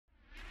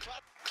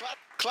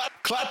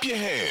Clap your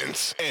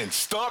hands and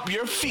stomp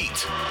your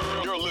feet.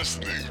 You're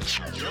listening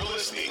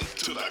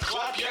to the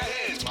Clap Your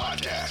Hands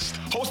podcast,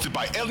 hosted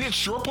by Elliot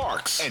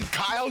Shore-Parks and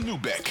Kyle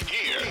Neubeck.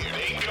 Here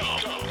they come.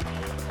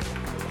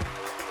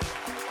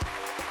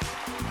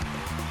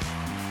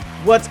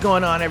 What's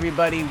going on,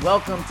 everybody?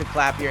 Welcome to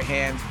Clap Your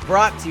Hands,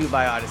 brought to you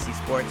by Odyssey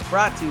Sports,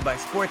 brought to you by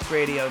Sports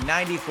Radio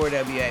 94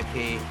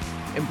 WIP,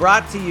 and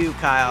brought to you,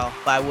 Kyle,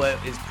 by what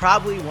is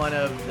probably one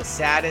of the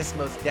saddest,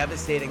 most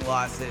devastating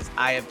losses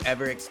I have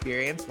ever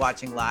experienced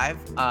watching live.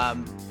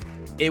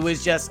 It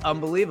was just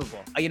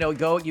unbelievable. You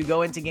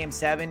go into Game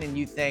 7 and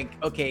you think,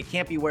 okay, it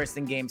can't be worse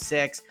than Game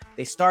 6.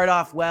 They start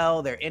off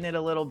well. They're in it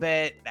a little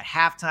bit. At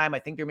halftime, I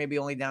think they're maybe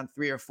only down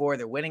 3 or 4.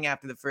 They're winning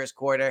after the first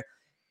quarter.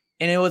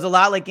 And it was a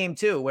lot like Game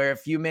 2, where a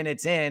few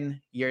minutes in,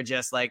 you're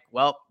just like,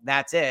 well,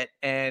 that's it.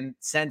 And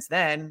since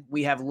then,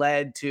 we have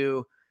led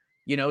to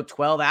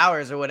 12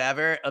 hours or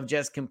whatever of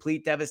just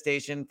complete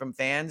devastation from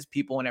fans.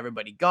 People want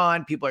everybody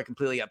gone. People are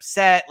completely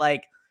upset.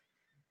 Like,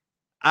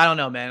 I don't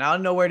know, man. I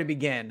don't know where to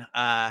begin.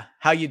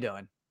 How you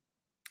doing?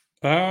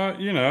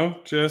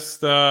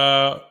 Just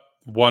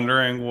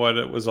wondering what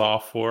it was all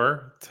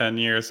for 10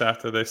 years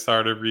after they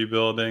started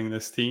rebuilding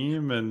this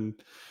team, and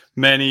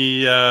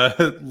many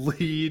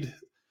lead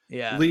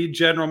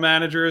general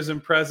managers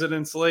and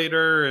presidents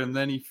later, and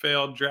then he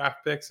failed draft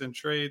picks and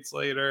trades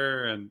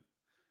later. And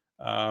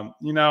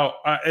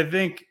I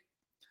think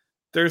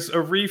there's a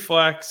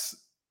reflex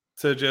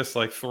to just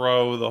like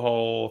throw the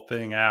whole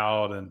thing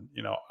out. And,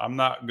 I'm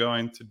not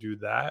going to do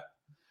that.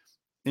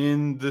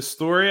 In the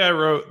story I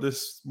wrote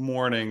this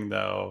morning,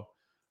 though,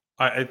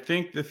 I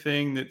think the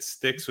thing that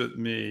sticks with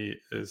me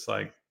is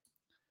like,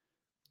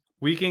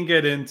 we can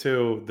get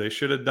into, they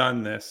should have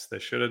done this, they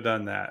should have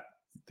done that.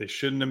 They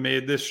shouldn't have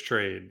made this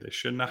trade. They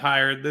shouldn't have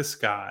hired this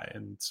guy,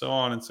 and so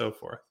on and so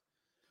forth.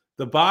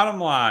 The bottom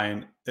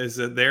line is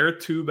that their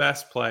two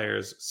best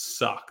players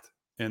sucked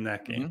in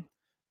that game. Mm-hmm.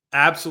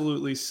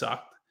 Absolutely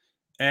sucked.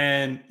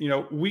 And,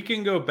 we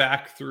can go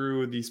back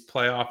through these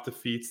playoff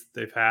defeats that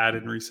they've had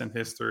in recent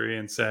history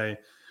and say,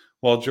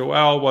 well,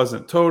 Joel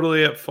wasn't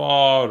totally at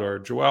fault, or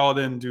Joel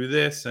didn't do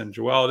this and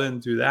Joel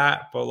didn't do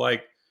that. But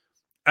like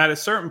at a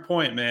certain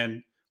point,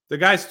 man, the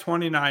guy's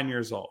 29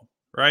 years old,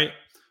 right?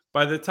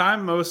 By the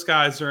time most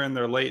guys are in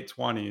their late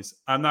 20s,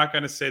 I'm not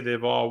going to say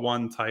they've all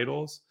won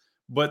titles,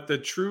 but the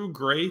true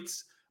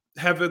greats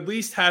have at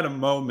least had a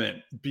moment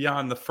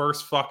beyond the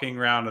first fucking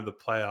round of the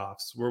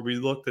playoffs where we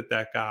looked at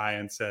that guy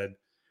and said,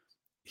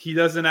 he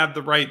doesn't have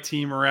the right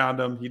team around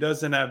him. He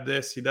doesn't have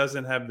this. He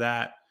doesn't have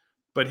that.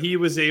 But he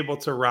was able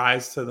to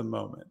rise to the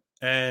moment.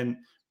 And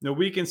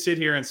we can sit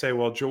here and say,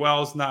 well,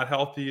 Joel's not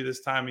healthy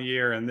this time of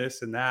year and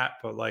this and that.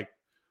 But like,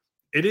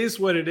 it is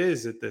what it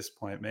is at this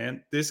point,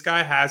 man. This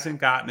guy hasn't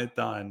gotten it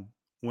done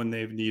when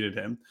they've needed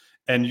him.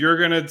 And you're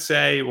going to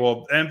say,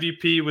 well,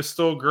 MVP was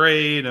still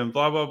great and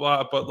blah, blah,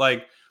 blah. But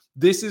like,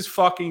 this is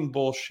fucking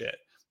bullshit.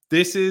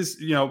 This is,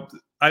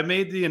 I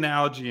made the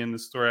analogy in the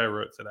story I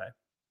wrote today.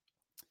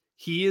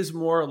 He is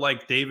more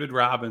like David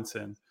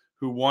Robinson,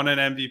 who won an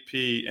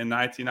MVP in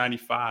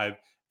 1995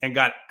 and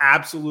got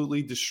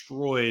absolutely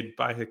destroyed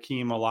by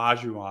Hakeem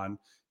Olajuwon,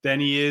 than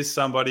he is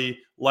somebody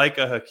like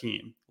a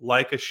Hakeem,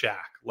 like a Shaq,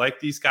 like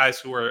these guys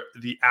who are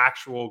the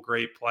actual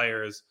great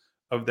players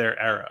of their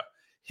era.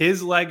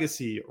 His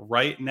legacy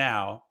right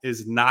now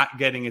is not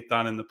getting it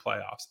done in the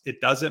playoffs.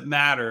 It doesn't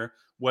matter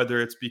whether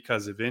it's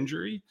because of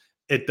injury.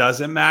 It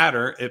doesn't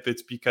matter if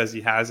it's because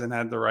he hasn't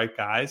had the right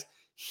guys.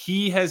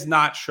 He has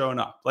not shown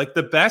up. Like,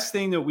 the best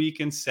thing that we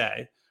can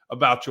say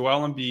about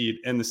Joel Embiid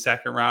in the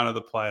second round of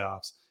the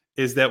playoffs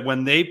is that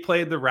when they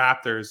played the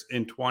Raptors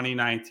in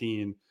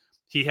 2019,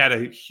 he had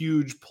a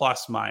huge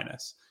plus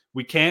minus.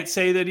 We can't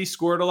say that he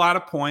scored a lot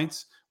of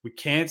points. We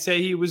can't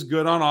say he was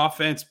good on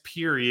offense,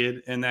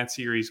 period, in that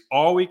series.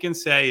 All we can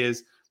say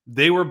is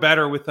they were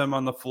better with him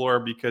on the floor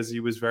because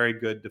he was very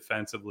good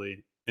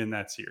defensively in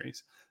that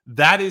series.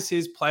 That is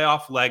his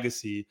playoff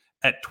legacy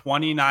at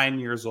 29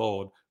 years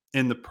old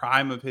in the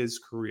prime of his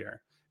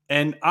career.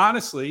 And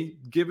honestly,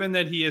 given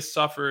that he has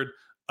suffered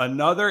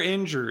another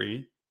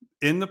injury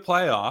in the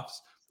playoffs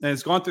and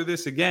has gone through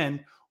this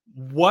again,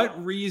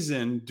 what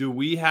reason do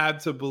we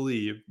have to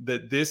believe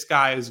that this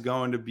guy is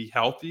going to be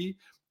healthy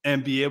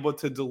and be able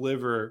to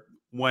deliver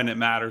when it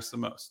matters the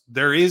most?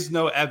 There is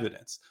no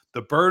evidence.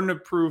 The burden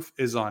of proof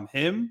is on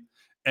him,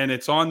 and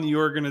it's on the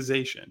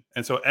organization.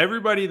 And so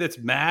everybody that's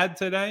mad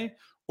today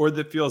or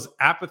that feels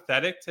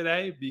apathetic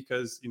today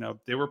because,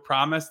 they were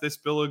promised this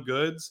bill of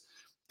goods,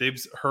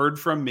 they've heard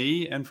from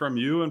me and from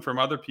you and from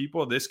other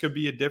people, this could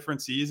be a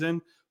different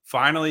season.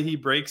 Finally, he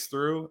breaks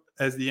through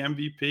as the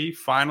MVP.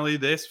 Finally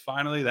this,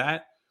 finally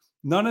that.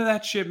 None of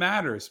that shit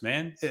matters,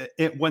 man.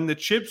 When the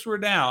chips were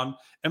down,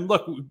 and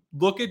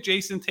look at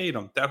Jason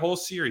Tatum, that whole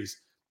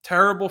series,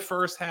 terrible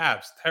first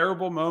halves,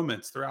 terrible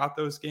moments throughout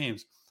those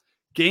games.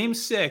 Game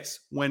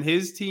 6, when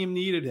his team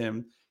needed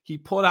him, he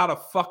pulled out a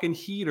fucking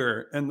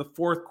heater in the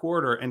fourth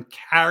quarter and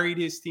carried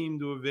his team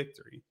to a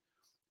victory.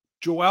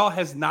 Joel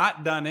has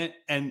not done it,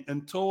 and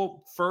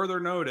until further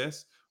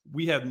notice,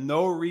 we have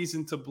no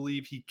reason to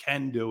believe he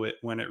can do it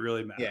when it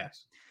really matters. Yeah.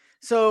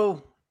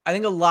 So I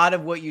think a lot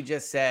of what you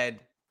just said,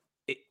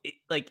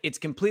 it's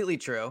completely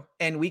true.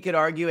 And we could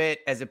argue it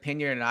as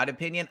opinion or not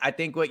opinion. I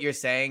think what you're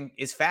saying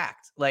is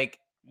fact. Like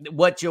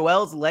what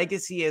Joel's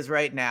legacy is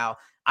right now,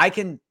 I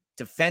can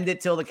defend it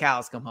till the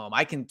cows come home.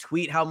 I can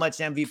tweet how much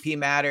MVP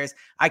matters.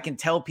 I can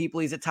tell people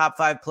he's a top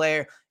 5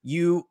 player.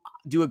 You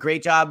do a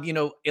great job,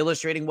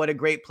 illustrating what a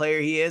great player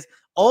he is.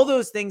 All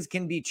those things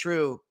can be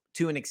true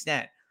to an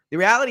extent. The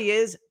reality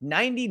is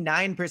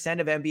 99%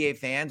 of NBA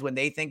fans, when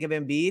they think of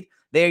Embiid,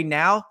 they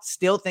now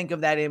still think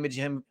of that image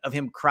of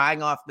him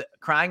crying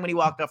when he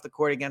walked off the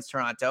court against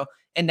Toronto.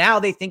 And now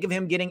they think of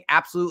him getting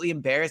absolutely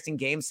embarrassed in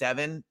Game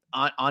 7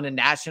 on a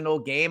national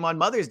game on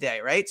Mother's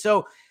Day, right?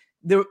 So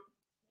the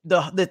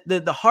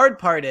hard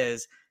part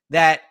is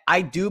that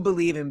I do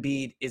believe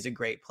Embiid is a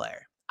great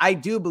player. I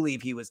do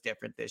believe he was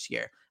different this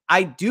year.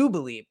 I do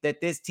believe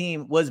that this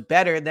team was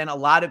better than a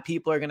lot of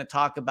people are going to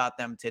talk about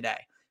them today.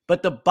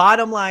 But the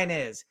bottom line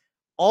is,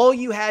 all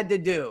you had to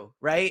do,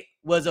 right,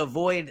 was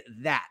avoid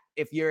that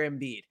if you're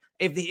Embiid.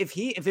 If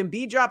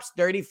Embiid drops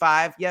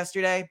 35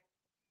 yesterday,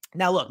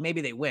 now look,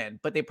 maybe they win,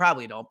 but they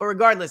probably don't. But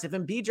regardless, if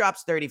Embiid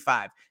drops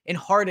 35 and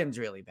Harden's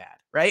really bad,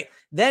 right,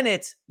 then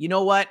it's, you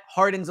know what,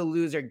 Harden's a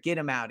loser, get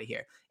him out of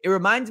here. It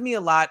reminds me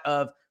a lot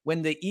of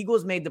when the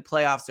Eagles made the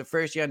playoffs the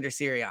first year under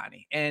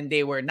Sirianni, and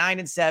they were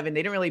 9-7. They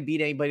didn't really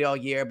beat anybody all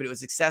year, but it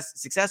was a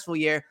successful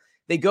year.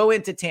 They go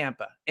into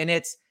Tampa, and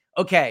it's,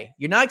 okay,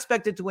 you're not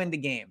expected to win the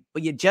game,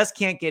 but you just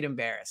can't get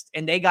embarrassed.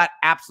 And they got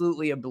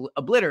absolutely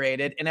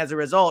obliterated. And as a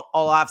result,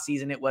 all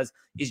offseason, it was,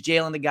 is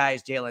Jalen the guy?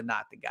 Is Jalen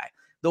not the guy?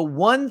 The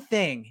one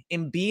thing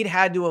Embiid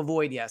had to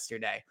avoid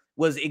yesterday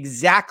was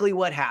exactly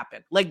what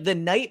happened. Like the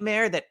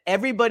nightmare that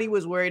everybody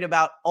was worried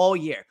about all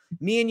year.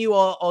 Me and you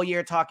all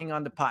year talking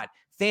on the pod.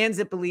 Fans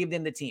that believed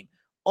in the team.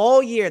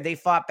 All year they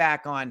fought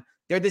back on,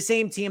 they're the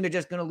same team. They're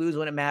just going to lose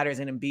when it matters,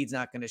 and Embiid's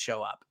not going to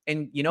show up.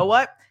 And you know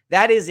what?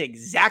 That is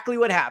exactly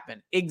what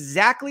happened.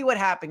 Exactly what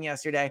happened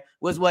yesterday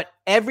was what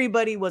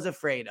everybody was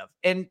afraid of.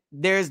 And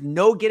there's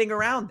no getting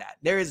around that.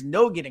 There is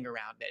no getting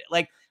around it.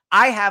 Like,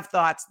 I have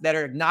thoughts that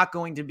are not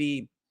going to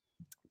be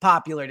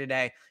popular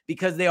today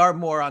because they are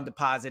more on the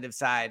positive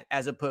side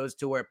as opposed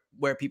to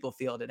where people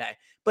feel today.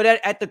 But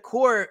at the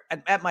core,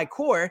 at my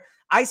core,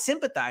 I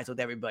sympathize with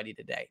everybody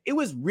today. It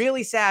was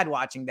really sad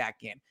watching that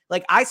game.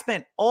 Like, I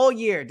spent all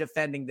year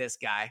defending this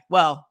guy.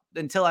 Well,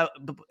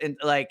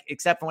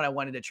 except for when I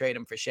wanted to trade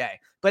him for Shea.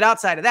 But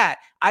outside of that,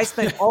 I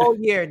spent all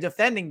year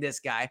defending this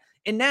guy.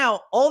 And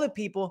now all the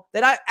people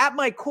that at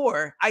my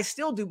core, I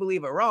still do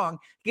believe are wrong,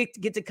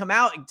 get to come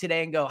out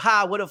today and go,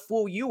 what a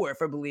fool you were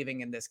for believing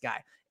in this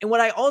guy. And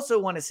what I also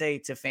want to say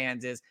to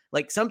fans is,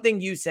 like,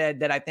 something you said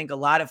that I think a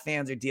lot of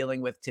fans are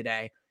dealing with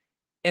today.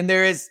 And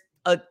there is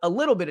a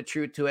little bit of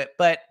truth to it,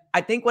 but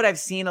I think what I've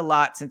seen a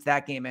lot since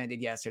that game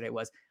ended yesterday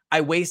was I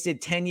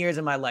wasted 10 years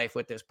of my life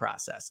with this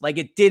process. Like,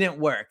 it didn't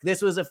work.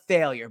 This was a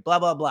failure, blah,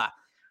 blah, blah.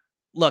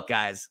 Look,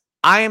 guys,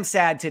 I am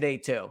sad today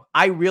too.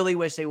 I really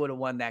wish they would have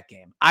won that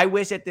game. I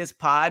wish that this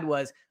pod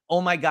was, oh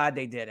my God,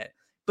 they did it.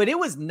 But it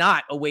was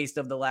not a waste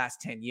of the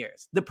last 10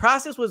 years. The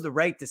process was the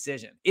right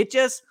decision. It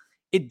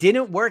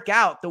didn't work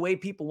out the way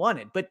people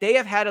wanted, but they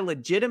have had a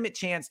legitimate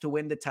chance to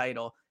win the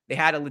title. They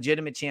had a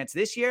legitimate chance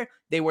this year.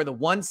 They were the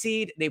 1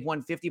 seed. They've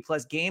won 50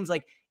 plus games.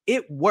 Like,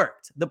 it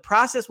worked. The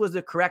process was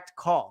the correct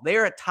call. They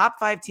are a top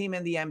 5 team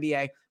in the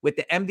NBA with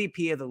the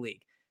MVP of the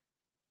league.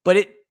 But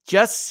it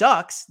just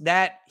sucks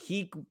that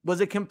he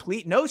was a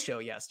complete no-show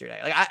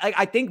yesterday. Like,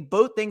 I think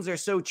both things are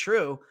so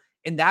true.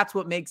 And that's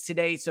what makes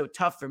today so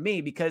tough for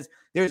me, because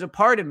there's a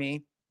part of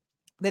me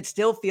that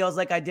still feels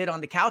like I did on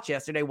the couch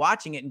yesterday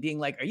watching it and being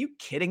like, are you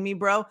kidding me,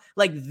 bro?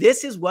 Like,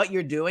 this is what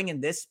you're doing in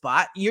this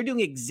spot. You're doing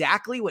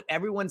exactly what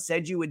everyone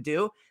said you would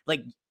do.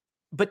 Like,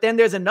 but then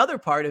there's another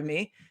part of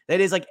me that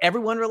is like,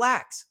 everyone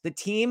relax. The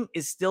team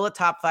is still a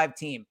top 5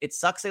 team. It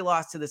sucks they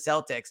lost to the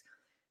Celtics,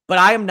 but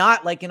I am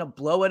not like in a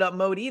blow it up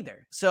mode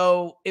either.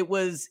 So it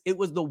was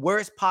the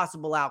worst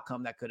possible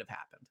outcome that could have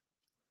happened.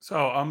 So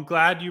I'm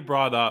glad you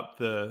brought up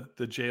the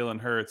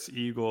Jalen Hurts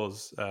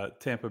Eagles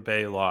Tampa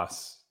Bay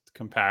loss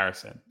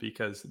comparison,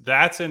 because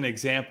that's an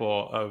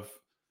example of,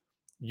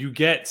 you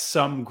get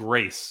some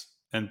grace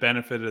and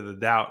benefit of the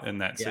doubt in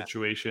that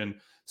situation,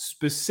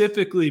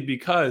 specifically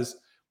because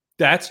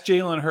that's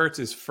Jalen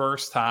Hurts'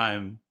 first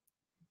time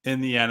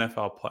in the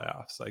NFL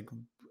playoffs. Like,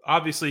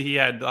 obviously he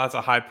had lots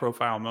of high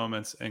profile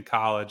moments in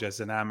college as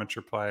an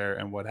amateur player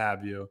and what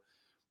have you,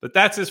 but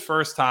that's his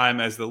first time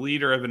as the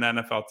leader of an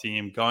NFL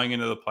team going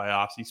into the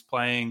playoffs. He's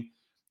playing,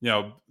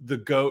 the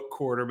GOAT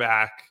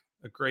quarterback,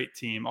 a great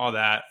team, all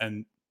that.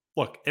 And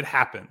look, it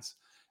happens.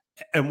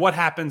 And what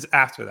happens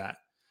after that?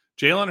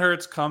 Jalen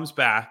Hurts comes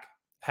back,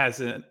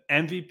 has an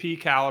MVP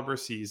caliber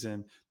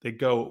season. They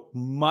go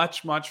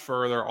much, much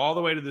further, all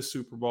the way to the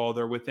Super Bowl.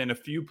 They're within a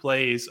few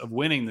plays of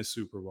winning the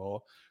Super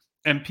Bowl.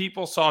 And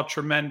people saw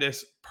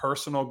tremendous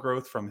personal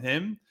growth from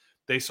him.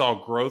 They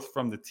saw growth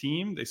from the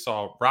team. They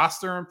saw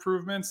roster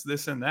improvements,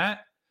 this and that.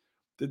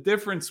 The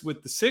difference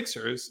with the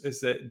Sixers is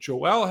that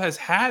Joel has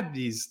had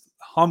these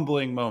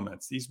humbling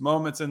moments, these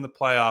moments in the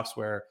playoffs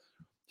where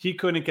he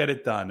couldn't get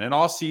it done. And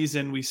all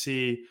season we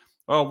see,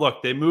 oh,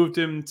 look, they moved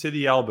him to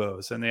the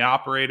elbows and they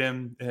operate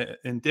him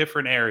in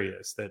different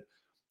areas, that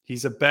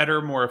he's a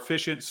better, more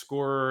efficient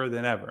scorer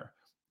than ever.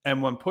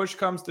 And when push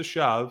comes to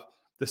shove,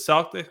 the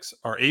Celtics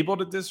are able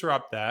to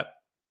disrupt that.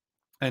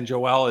 And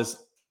Joel is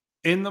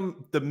in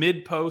the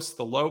mid post,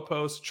 the low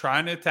post,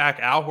 trying to attack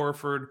Al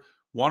Horford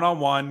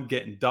one-on-one,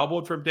 getting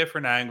doubled from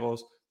different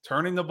angles,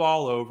 turning the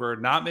ball over,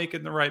 not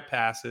making the right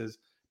passes,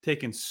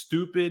 taking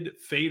stupid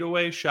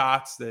fadeaway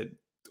shots that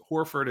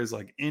Horford is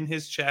like in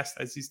his chest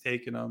as he's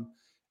taking them.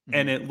 Mm-hmm.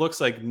 And it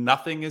looks like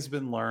nothing has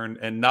been learned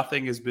and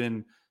nothing has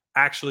been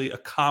actually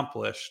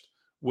accomplished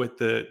with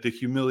the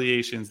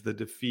humiliations, the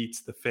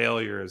defeats, the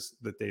failures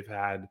that they've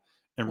had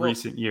in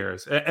recent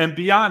years. And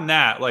beyond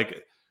that,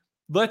 like,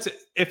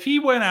 if he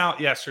went out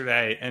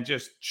yesterday and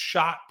just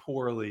shot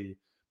poorly,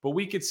 but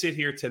we could sit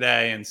here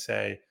today and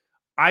say,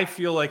 I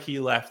feel like he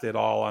left it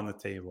all on the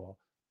table,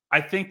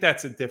 I think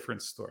that's a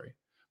different story.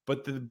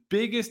 But the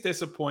biggest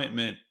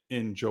disappointment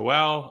in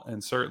Joel,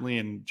 and certainly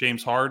in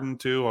James Harden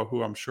too, or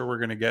who I'm sure we're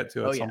going to get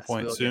to at some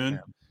point soon,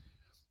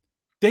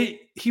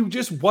 he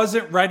just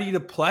wasn't ready to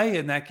play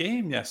in that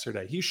game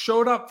yesterday. He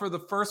showed up for the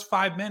first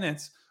 5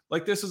 minutes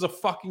like this is a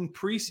fucking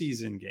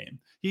preseason game.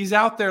 He's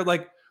out there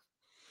like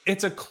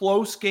it's a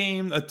close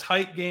game, a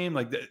tight game,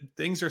 like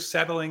things are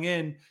settling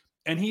in.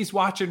 And he's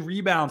watching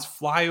rebounds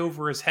fly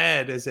over his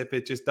head as if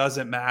it just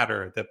doesn't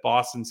matter that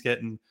Boston's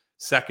getting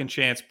second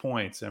chance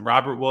points and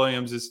Robert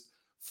Williams is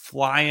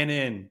flying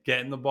in,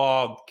 getting the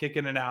ball,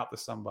 kicking it out to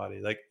somebody.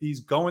 Like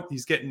he's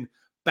getting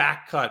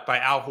back cut by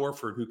Al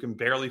Horford, who can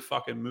barely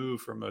fucking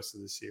move for most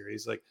of the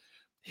series. Like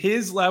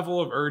his level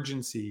of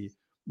urgency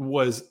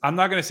was, I'm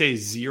not going to say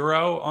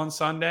 0 on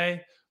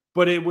Sunday,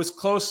 but it was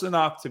close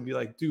enough to be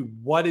like, dude,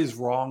 what is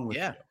wrong with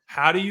you?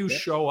 How do you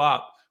show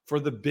up for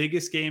the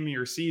biggest game of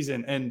your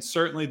season, and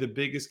certainly the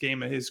biggest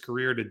game of his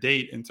career to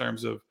date in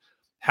terms of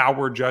how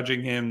we're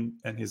judging him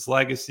and his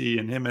legacy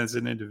and him as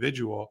an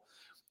individual?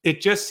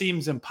 It just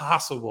seems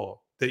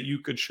impossible that you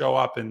could show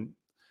up and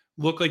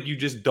look like you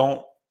just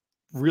don't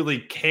really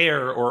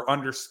care or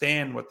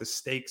understand what the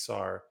stakes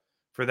are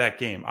for that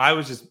game. I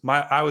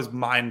was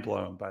mind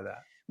blown by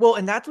that. Well,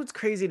 and that's what's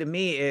crazy to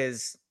me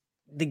is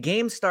the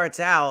game starts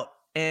out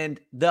and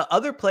the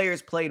other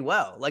players played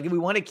well. Like if we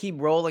want to keep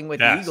rolling with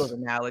the Eagles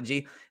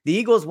analogy, the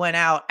Eagles went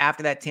out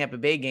after that Tampa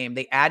Bay game.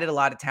 They added a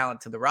lot of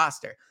talent to the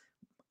roster.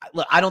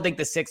 Look, I don't think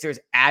the Sixers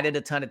added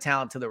a ton of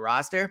talent to the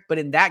roster, but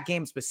in that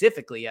game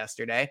specifically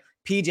yesterday,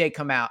 PJ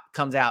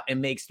comes out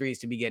and makes threes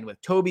to begin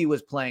with. Toby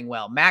was playing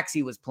well.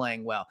 Maxey was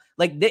playing well.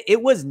 Like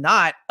it was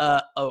not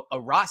a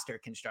roster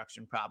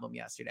construction problem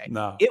yesterday.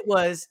 No, it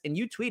was, and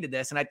you tweeted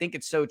this, and I think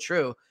it's so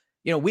true.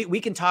 You know, we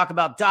can talk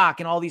about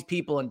Doc and all these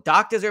people, and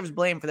Doc deserves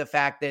blame for the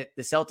fact that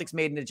the Celtics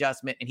made an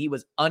adjustment and he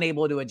was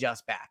unable to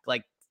adjust back.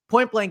 Like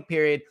point blank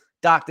period,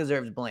 Doc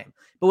deserves blame.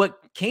 But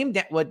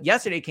what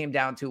yesterday came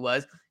down to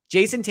was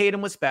Jason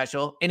Tatum was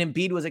special and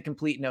Embiid was a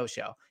complete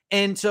no-show.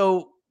 And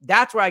so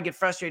that's where I get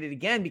frustrated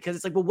again, because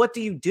it's like, well, what do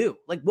you do?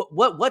 Like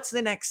what's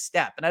the next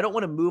step? And I don't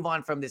want to move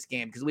on from this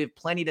game because we have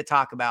plenty to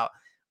talk about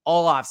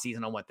all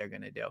offseason on what they're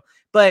going to do.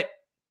 But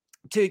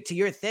to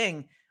your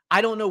thing, I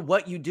don't know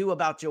what you do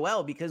about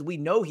Joel, because we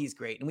know he's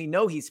great and we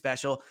know he's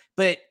special,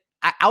 but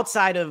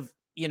outside of,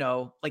 you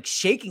know, like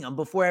shaking him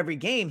before every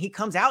game, he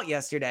comes out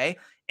yesterday.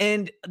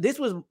 And this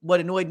was what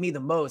annoyed me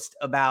the most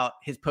about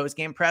his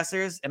post-game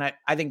pressers. And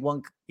I think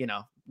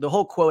the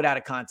whole quote out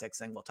of context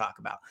thing we'll talk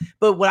about.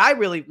 But what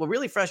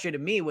really frustrated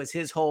me was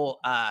his whole,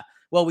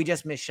 well, we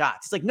just missed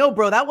shots. It's like, no,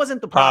 bro, that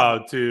wasn't the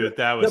problem. Oh, dude,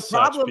 that was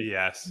such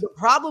BS. The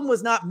problem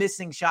was not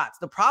missing shots.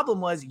 The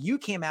problem was you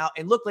came out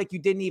and looked like you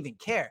didn't even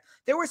care.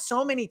 There were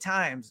so many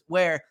times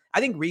where I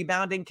think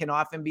rebounding can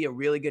often be a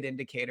really good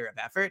indicator of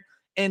effort.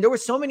 And there were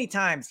so many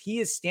times he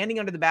is standing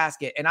under the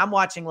basket and I'm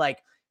watching like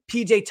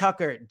PJ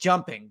Tucker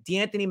jumping,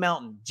 DeAnthony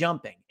Melton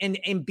jumping, and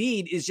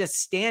Embiid is just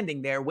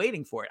standing there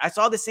waiting for it. I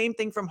saw the same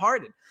thing from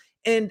Harden.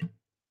 And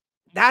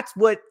that's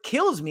what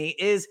kills me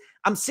is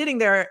I'm sitting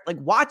there like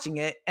watching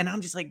it and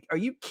I'm just like, are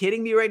you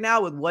kidding me right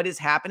now with what is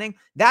happening?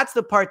 That's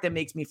the part that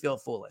makes me feel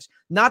foolish,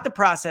 not the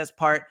process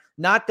part,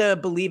 not the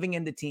believing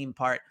in the team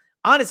part.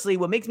 Honestly,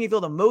 what makes me feel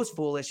the most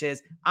foolish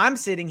is I'm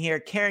sitting here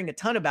caring a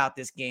ton about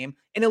this game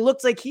and it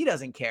looks like he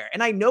doesn't care.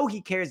 And I know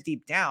he cares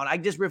deep down. I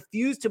just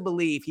refuse to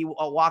believe he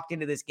walked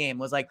into this game,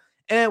 was like,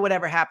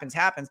 whatever happens,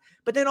 happens.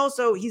 But then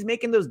also he's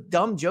making those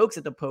dumb jokes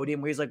at the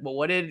podium where he's like, well,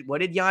 what did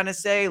Giannis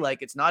say?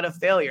 Like, it's not a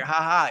failure. Ha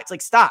ha. It's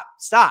like, stop.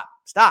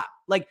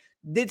 Like,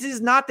 this is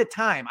not the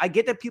time. I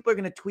get that people are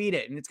going to tweet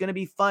it and it's going to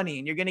be funny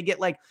and you're going to get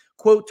like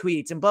quote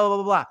tweets and blah, blah,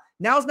 blah, blah.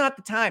 Now's not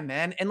the time,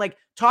 man. And like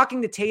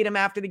talking to Tatum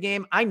after the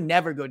game, I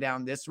never go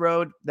down this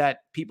road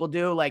that people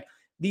do. Like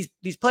these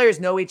players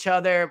know each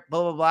other,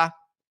 blah, blah, blah.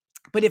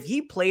 But if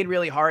he played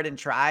really hard and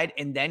tried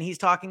and then he's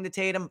talking to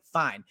Tatum,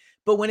 fine.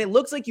 But when it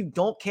looks like you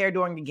don't care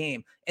during the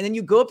game and then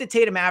you go up to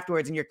Tatum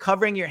afterwards and you're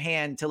covering your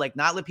hand to like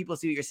not let people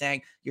see what you're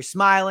saying, you're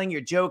smiling,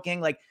 you're joking.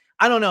 Like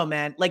I don't know,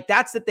 man. Like,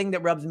 that's the thing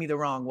that rubs me the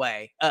wrong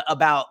way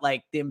about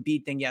like the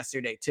Embiid thing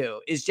yesterday too,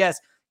 is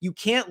just, you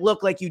can't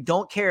look like you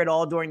don't care at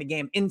all during the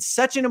game in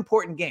such an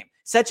important game,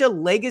 such a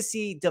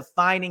legacy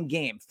defining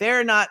game,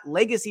 fair or not,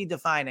 legacy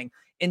defining.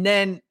 And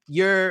then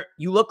you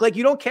look like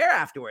you don't care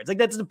afterwards. Like,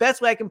 that's the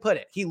best way I can put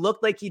it. He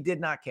looked like he did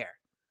not care.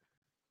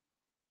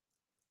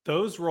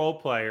 Those role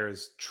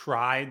players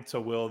tried to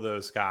will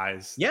those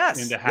guys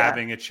into Yeah.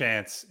 having a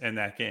chance in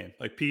that game.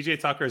 Like, PJ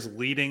Tucker's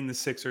leading the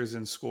Sixers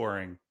in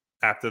scoring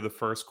after the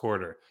first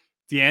quarter.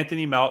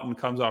 DeAnthony Melton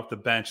comes off the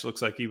bench,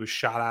 looks like he was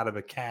shot out of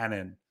a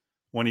cannon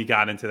when he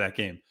got into that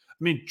game. I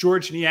mean,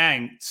 George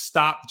Niang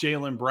stopped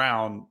Jaylen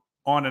Brown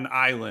on an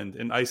island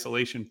in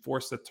isolation,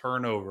 forced a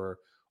turnover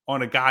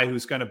on a guy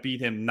who's going to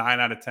beat him 9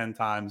 out of 10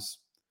 times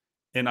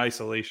in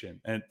isolation.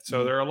 And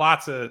so there are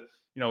lots of,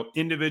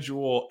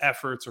 individual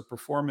efforts or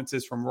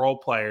performances from role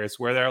players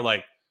where they're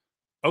like,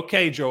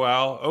 okay,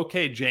 Joel,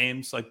 okay,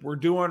 James, like, we're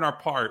doing our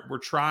part. We're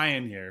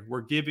trying here.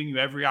 We're giving you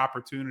every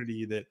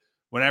opportunity that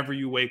whenever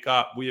you wake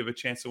up, we have a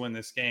chance to win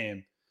this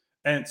game.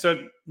 And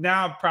so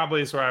now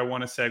probably is where I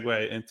want to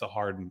segue into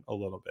Harden a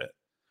little bit.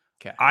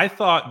 Okay. I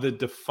thought the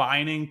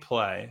defining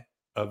play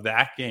of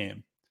that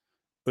game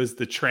was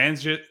the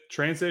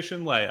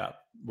transition layup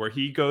where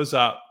he goes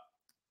up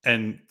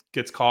and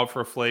gets called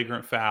for a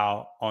flagrant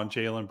foul on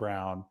Jaylen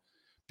Brown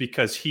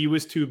because he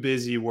was too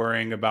busy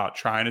worrying about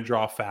trying to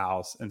draw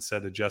fouls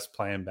instead of just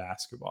playing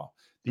basketball.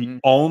 The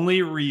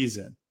only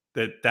reason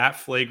that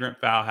flagrant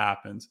foul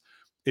happens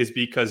is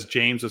because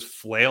James was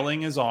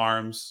flailing his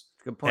arms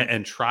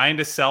and trying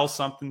to sell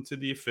something to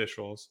the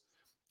officials.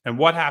 And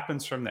what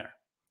happens from there?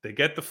 They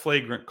get the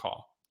flagrant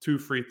call, 2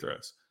 free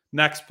throws.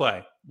 Next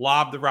play,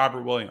 lob to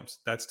Robert Williams.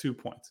 That's 2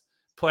 points.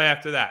 Play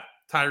after that,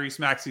 Tyrese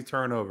Maxey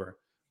turnover,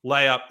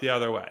 layup the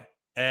other way.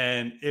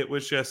 And it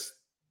was just,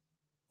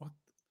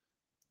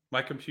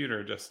 my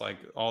computer just, like,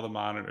 all the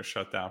monitors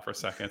shut down for a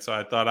second. So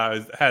I thought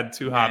I had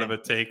too hot of a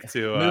take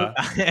to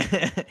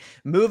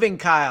moving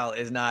Kyle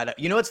is not.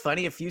 You know what's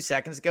funny? A few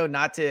seconds ago,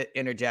 not to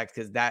interject,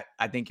 because that,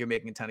 I think you're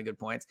making a ton of good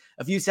points.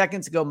 A few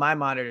seconds ago, my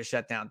monitor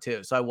shut down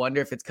too. So I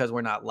wonder if it's because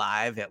we're not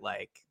live at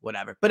like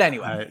whatever. But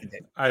anyway,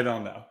 I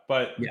don't know.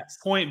 But yes.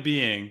 Point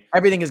being,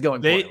 everything is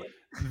going poorly.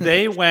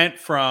 They went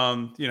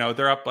from,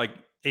 they're up like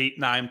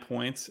 8-9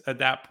 points at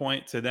that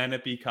point to then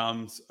it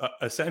becomes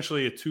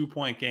essentially a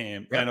 2-point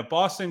game. Yep. And a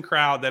Boston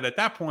crowd that at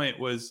that point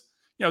was,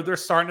 they're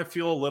starting to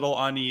feel a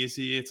little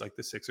uneasy. It's like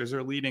the Sixers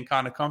are leading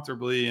kind of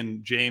comfortably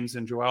and James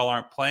and Joel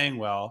aren't playing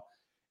well.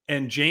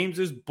 And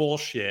James's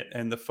bullshit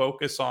and the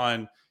focus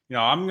on,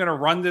 I'm going to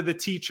run to the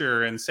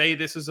teacher and say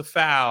this is a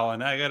foul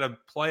and I got to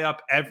play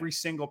up every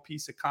single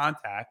piece of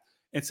contact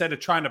instead of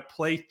trying to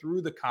play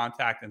through the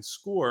contact and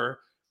score,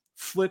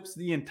 flips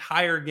the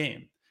entire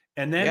game.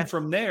 And then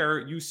from there,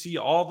 you see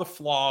all the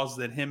flaws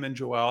that him and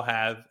Joel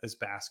have as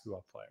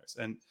basketball players.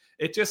 And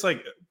it just,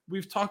 like,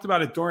 we've talked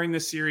about it during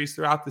this series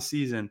throughout the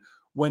season,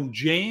 when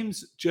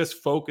James just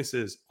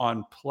focuses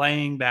on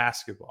playing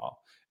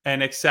basketball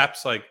and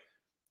accepts, like,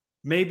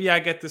 maybe I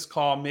get this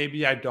call,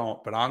 maybe I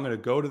don't, but I'm going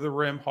to go to the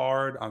rim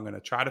hard. I'm going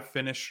to try to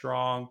finish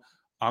strong.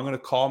 I'm going to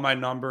call my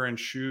number and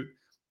shoot.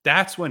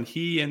 That's when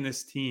he and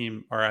this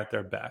team are at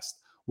their best.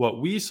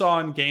 What we saw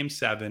in Game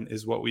 7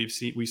 is what we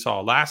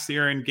saw last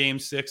year in Game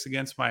 6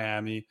 against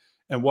Miami,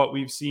 and what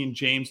we've seen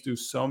James do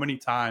so many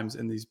times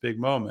in these big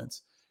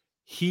moments.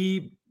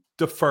 He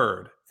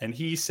deferred, and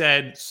he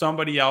said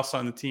somebody else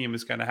on the team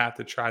is going to have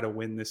to try to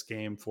win this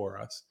game for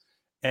us.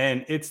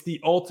 And it's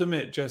the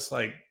ultimate just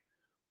like,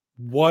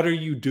 what are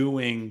you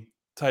doing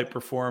type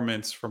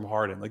performance from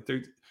Harden. Like,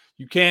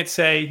 you can't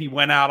say he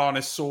went out on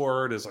his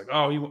sword as like,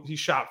 oh, he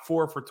shot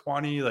 4 for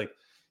 20. Like,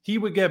 he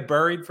would get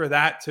buried for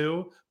that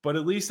too. But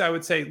at least I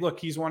would say, look,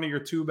 he's one of your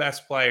 2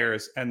 best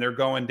players and they're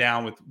going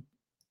down with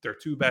their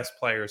 2 best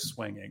players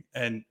swinging.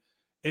 And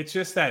it's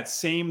just that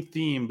same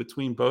theme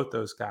between both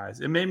those guys.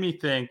 It made me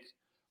think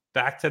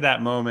back to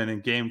that moment in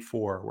Game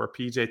 4 where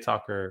PJ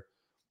Tucker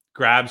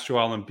grabs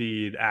Joel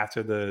Embiid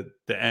after the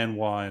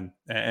N1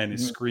 and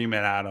is screaming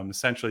at him,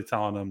 essentially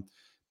telling him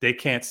they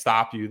can't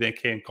stop you. They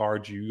can't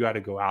guard you. You got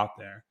to go out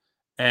there.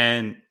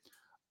 And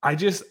I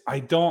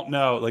don't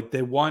know. Like,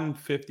 they won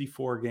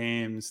 54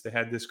 games. They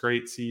had this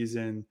great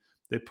season.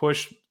 They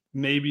pushed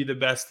maybe the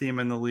best team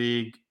in the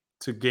league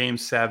to Game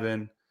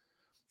 7.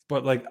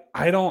 But like,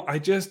 I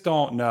just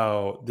don't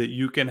know that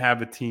you can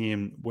have a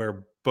team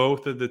where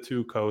both of the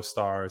 2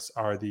 co-stars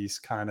are these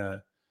kind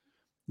of,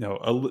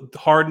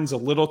 Harden's a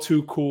little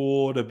too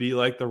cool to be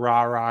like the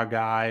rah-rah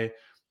guy.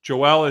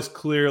 Joel is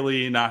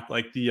clearly not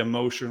like the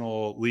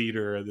emotional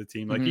leader of the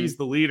team. Like, he's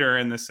the leader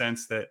in the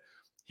sense that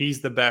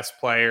he's the best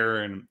player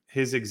and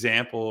his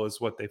example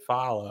is what they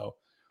follow.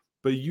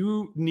 But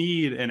you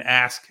need an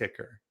ass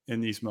kicker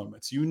in these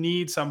moments. You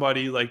need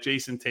somebody like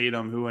Jason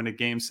Tatum, who in a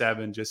Game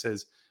 7 just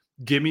says,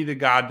 give me the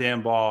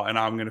goddamn ball and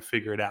I'm going to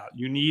figure it out.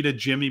 You need a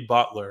Jimmy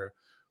Butler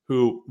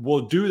who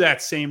will do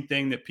that same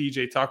thing that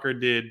PJ Tucker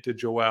did to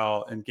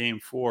Joel in Game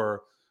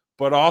 4,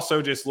 but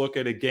also just look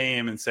at a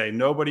game and say,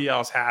 nobody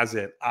else has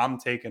it. I'm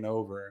taking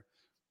over.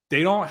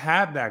 they don't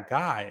have that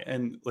guy.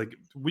 And like,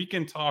 we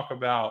can talk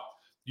about,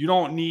 you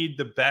don't need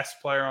the best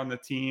player on the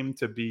team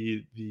to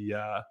be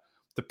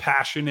the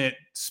passionate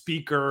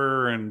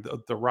speaker and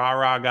the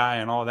rah-rah guy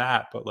and all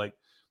that. But like,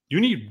 you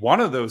need one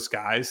of those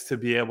guys to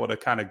be able to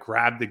kind of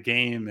grab the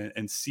game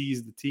and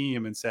seize the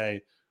team and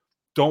say,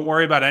 don't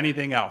worry about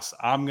anything else.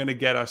 I'm going to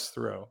get us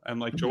through. And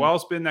like,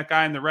 Joel's been that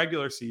guy in the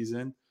regular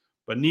season,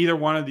 but neither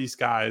one of these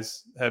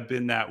guys have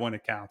been that when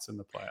it counts in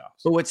the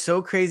playoffs. But what's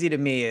so crazy to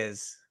me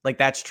is, like,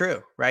 that's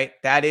true, right?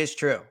 That is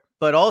true.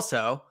 But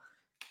also,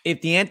 if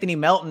DeAnthony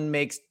Melton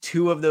makes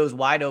 2 of those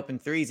wide open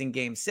threes in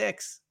game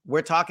 6,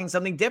 we're talking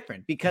something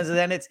different, because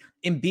then it's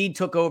Embiid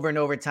took over in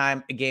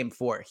overtime in game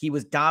 4. He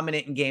was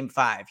dominant in game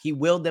 5. He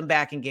willed them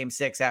back in game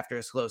 6 after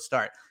a slow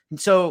start. And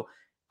so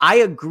I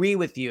agree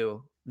with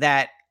you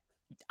that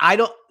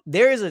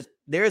there is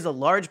a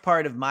large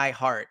part of my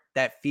heart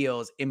that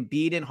feels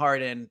Embiid and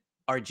Harden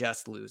are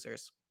just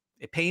losers.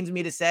 It pains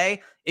me to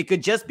say. It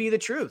could just be the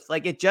truth.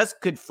 Like, it just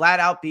could flat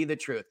out be the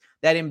truth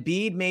that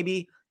Embiid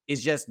maybe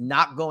is just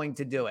not going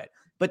to do it.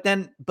 But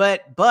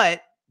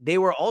they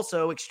were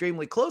also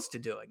extremely close to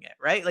doing it,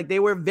 right? Like,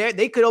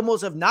 they could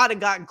almost have not have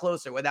gotten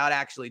closer without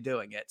actually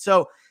doing it.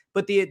 So,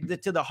 but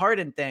to the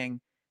Harden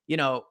thing, you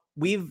know,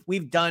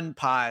 we've done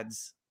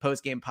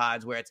post-game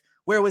pods where it's,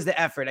 where was the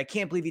effort? I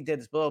can't believe he did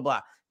this, blah, blah,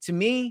 blah. To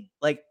me,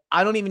 like,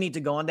 I don't even need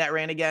to go on that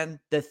rant again.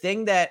 The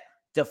thing that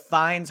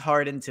defines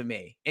Harden to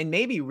me, and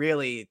maybe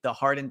really the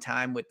Harden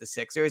time with the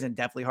Sixers and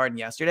definitely Harden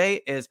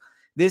yesterday, is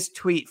this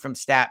tweet from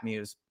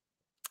StatMuse.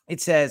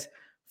 It says,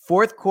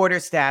 4th quarter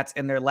stats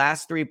in their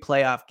last 3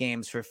 playoff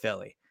games for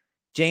Philly.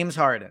 James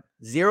Harden,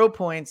 0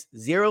 points,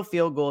 0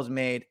 field goals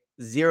made,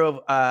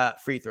 0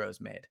 free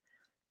throws made.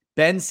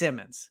 Ben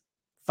Simmons,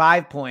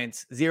 5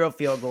 points, 0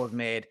 field goals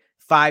made,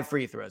 5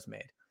 free throws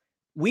made.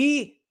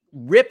 We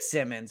ripped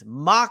Simmons,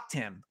 mocked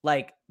him,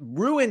 like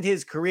ruined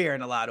his career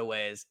in a lot of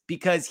ways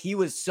because he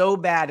was so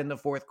bad in the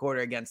 4th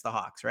quarter against the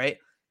Hawks, right?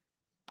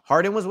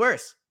 Harden was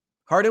worse.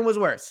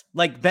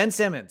 Like, Ben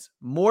Simmons,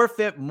 more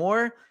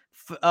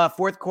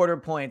 4th quarter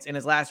points in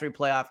his last 3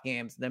 playoff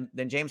games than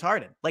James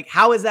Harden. Like,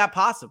 how is that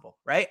possible,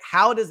 right?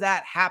 How does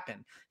that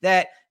happen?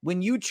 That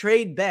when you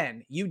trade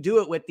Ben, you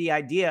do it with the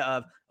idea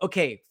of,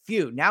 okay,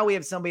 now we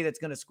have somebody that's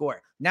going to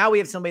score. Now we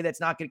have somebody that's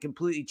not going to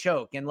completely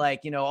choke. And like,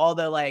 you know, all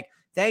the like,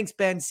 thanks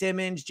Ben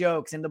Simmons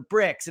jokes and the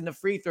bricks and the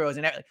free throws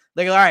and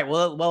like, all right,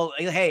 well,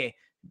 hey,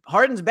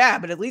 Harden's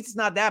bad, but at least it's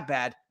not that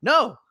bad.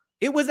 No,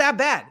 it was that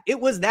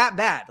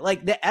bad.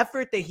 Like, the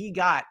effort that he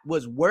got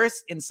was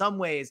worse in some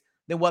ways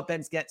than what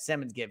Ben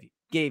Simmons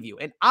gave you.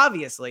 And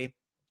obviously,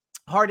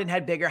 Harden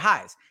had bigger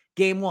highs.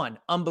 Game 1,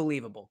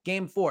 unbelievable.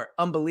 Game 4,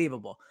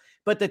 unbelievable.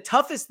 But the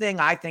toughest thing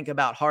I think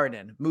about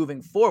Harden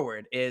moving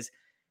forward is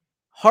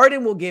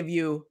Harden will give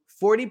you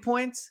 40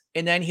 points,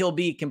 and then he'll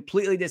be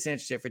completely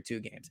disinterested for 2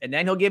 games. And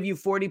then he'll give you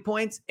 40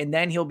 points, and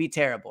then he'll be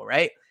terrible,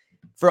 right?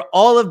 For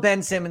all of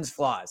Ben Simmons'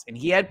 flaws, and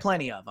he had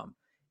plenty of them,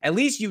 at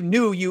least you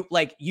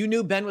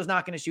knew Ben was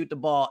not going to shoot the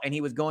ball, and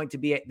he was going to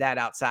be that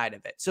outside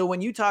of it. So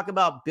when you talk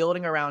about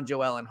building around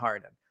Joel and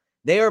Harden,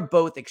 they are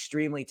both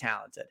extremely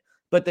talented.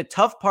 But the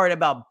tough part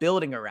about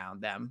building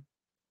around them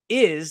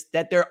is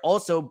that they're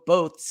also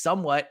both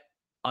somewhat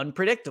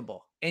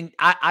unpredictable. And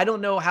I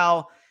don't know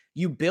how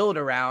you build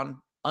around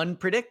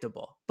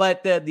unpredictable.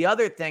 But the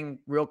other thing,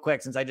 real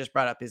quick, since I just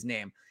brought up his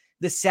name,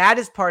 the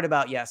saddest part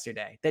about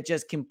yesterday that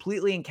just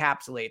completely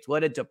encapsulates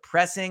what a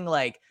depressing,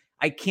 like,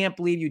 I can't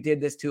believe you did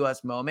this to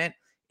us moment,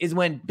 is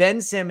when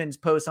Ben Simmons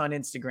posts on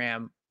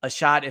Instagram a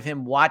shot of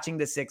him watching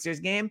the Sixers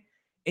game.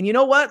 And you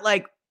know what?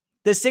 Like,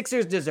 the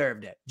Sixers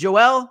deserved it.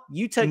 Joel,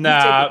 you took.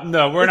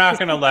 No, we're not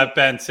going to let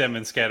Ben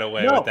Simmons get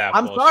away with that.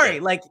 I'm bullshit. sorry.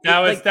 Like,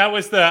 that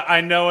was the,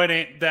 I know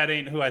that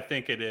ain't who I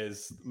think it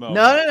is moment.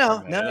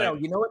 No.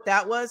 You know what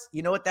that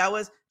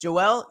was?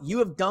 Joel, you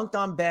have dunked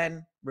on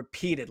Ben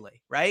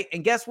repeatedly, right?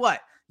 And guess what?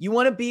 You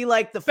want to be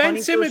like the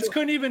Ben Simmons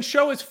couldn't even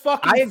show his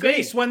fucking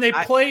face when they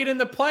played in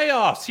the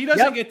playoffs. He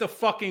doesn't get the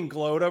fucking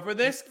gloat over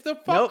this.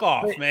 Fuck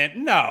off, man.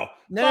 No.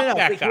 Fuck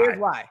that guy. Here's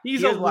why.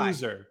 He's a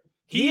loser.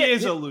 He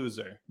is a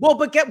loser. Well,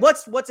 but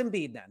what's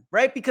Embiid then,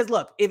 right? Because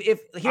look,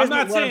 if I'm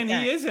not saying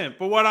he isn't,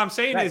 but what I'm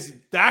saying is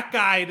that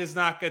guy does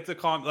not get to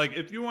call him. Like,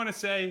 if you want to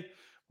say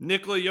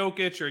Nikola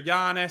Jokic or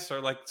Giannis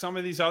or like some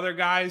of these other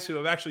guys who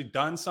have actually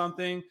done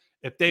something,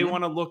 if they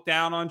want to look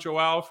down on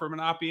Joel for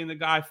not being the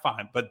guy,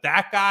 fine. But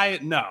that guy,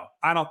 no,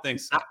 I don't think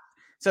so.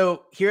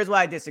 So here's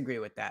why I disagree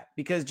with that.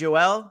 Because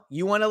Joel,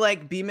 you want to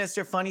like be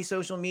Mr. Funny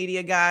social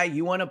media guy.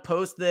 You want to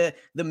post the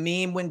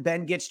meme when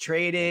Ben gets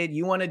traded.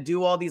 You want to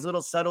do all these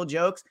little subtle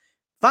jokes.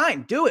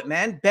 Fine, do it,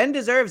 man. Ben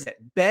deserves it.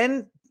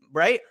 Ben,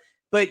 right?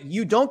 But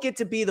you don't get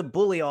to be the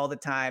bully all the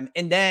time.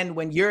 And then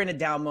when you're in a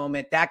down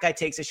moment, that guy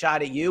takes a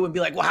shot at you and be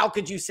like, well, how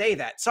could you say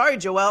that? Sorry,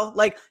 Joel.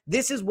 Like,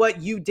 this is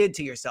what you did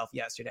to yourself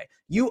yesterday.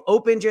 You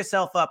opened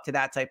yourself up to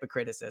that type of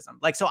criticism.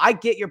 Like, so I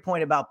get your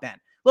point about Ben.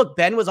 Look,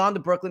 Ben was on the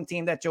Brooklyn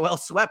team that Joel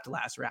swept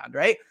last round,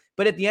 right?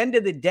 But at the end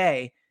of the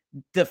day,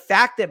 the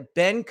fact that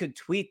Ben could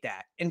tweet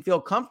that and feel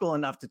comfortable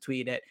enough to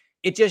tweet it,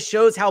 it just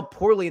shows how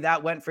poorly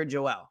that went for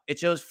Joel. It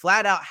shows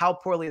flat out how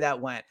poorly that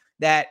went.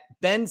 that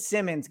Ben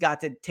Simmons got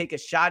to take a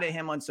shot at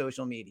him on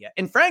social media.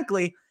 And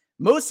frankly,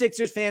 most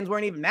Sixers fans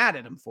weren't even mad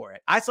at him for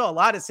it. I saw a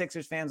lot of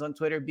Sixers fans on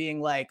Twitter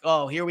being like,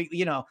 oh, here we,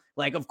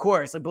 like, of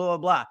course, like, blah, blah,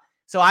 blah.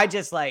 So I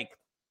just like,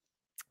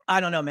 I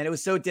don't know, man. It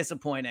was so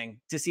disappointing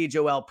to see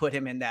Joel put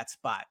him in that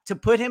spot.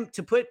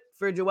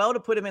 For Joel to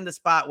put him in the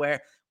spot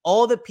where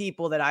all the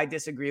people that I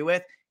disagree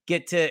with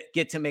get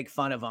to make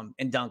fun of him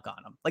and dunk on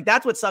him. Like,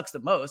 that's what sucks the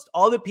most.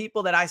 All the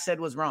people that I said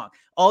was wrong,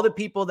 all the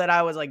people that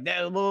I was like,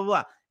 blah, blah,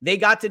 blah, they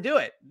got to do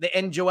it.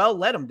 And Joel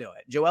let them do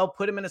it. Joel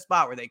put him in a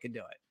spot where they could do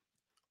it.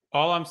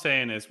 All I'm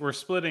saying is we're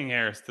splitting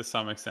hairs to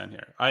some extent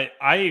here.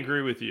 I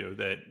agree with you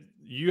that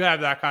you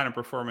have that kind of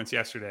performance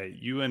yesterday.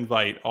 You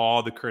invite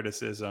all the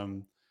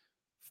criticism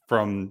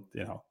from,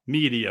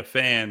 media,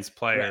 fans,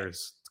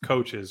 players,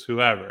 coaches,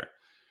 whoever.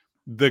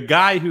 The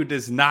guy who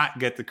does not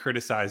get to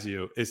criticize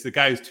you is the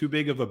guy who's too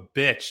big of a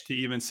bitch to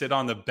even sit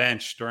on the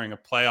bench during a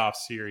playoff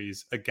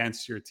series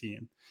against your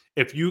team.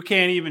 If you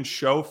can't even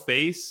show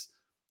face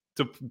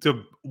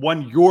to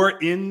when you're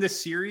in the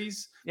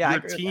series, your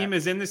team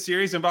is in the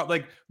series, about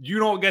like, you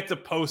don't get to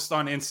post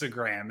on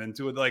Instagram and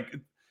do it like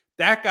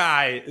that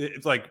guy.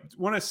 It's like,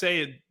 want to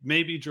say it,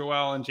 maybe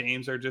Joel and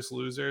James are just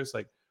losers.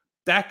 Like,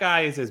 that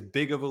guy is as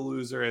big of a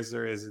loser as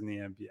there is in the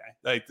NBA.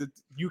 Like,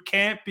 you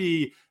can't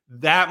be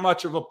that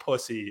much of a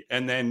pussy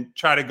and then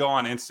try to go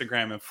on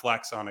Instagram and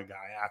flex on a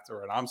guy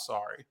afterward. I'm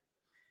sorry.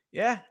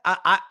 Yeah,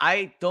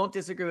 I don't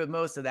disagree with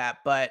most of that,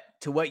 but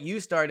to what you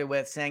started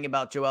with saying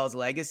about Joel's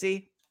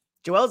legacy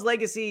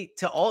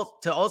to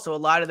also a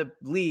lot of the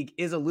league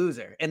is a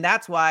loser. And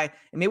that's why,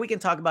 and maybe we can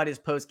talk about his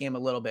post game a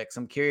little bit, because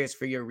I'm curious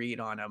for your read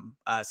on him,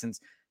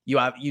 since you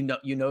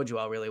know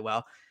Joel really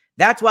well.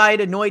 That's why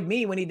it annoyed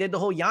me when he did the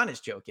whole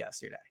Giannis joke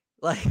yesterday.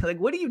 Like,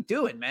 what are you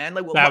doing, man?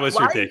 Like, that was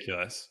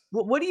ridiculous.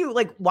 What do you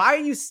like? Why are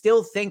you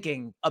still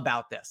thinking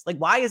about this? Like,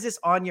 why is this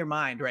on your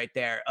mind right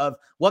there? Of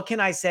what can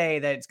I say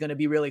that it's going to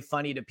be really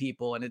funny to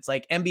people? And it's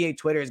like NBA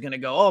Twitter is going to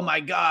go, oh my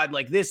God,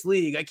 like this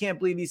league, I can't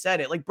believe he said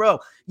it. Like, bro,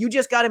 you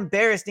just got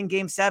embarrassed in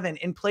Game 7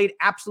 and played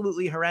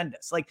absolutely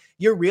horrendous. Like,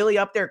 you're really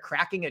up there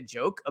cracking a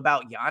joke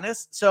about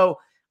Giannis. So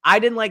I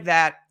didn't like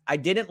that. I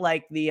didn't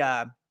like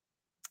the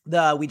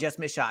we just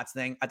missed shots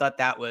thing. I thought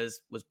that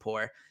was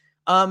poor.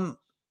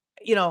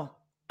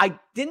 I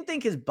didn't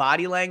think his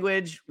body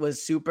language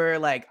was super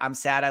like, I'm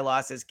sad I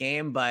lost this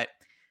game, but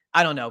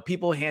I don't know.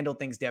 People handle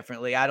things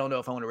differently. I don't know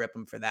if I want to rip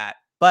him for that,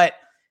 but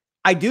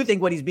I do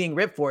think what he's being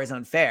ripped for is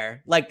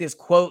unfair. Like this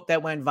quote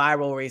that went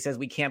viral where he says,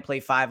 we can't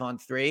play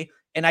 5-on-3.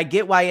 And I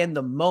get why in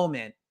the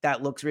moment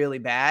that looks really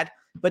bad,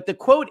 but the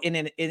quote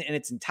in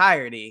its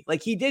entirety,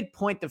 like he did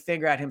point the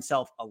finger at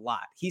himself a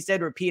lot. He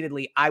said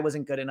repeatedly, I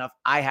wasn't good enough.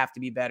 I have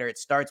to be better. It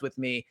starts with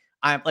me.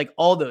 I'm like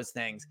all those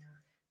things.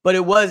 But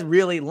it was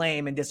really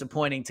lame and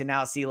disappointing to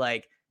now see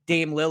like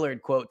Dame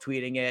Lillard quote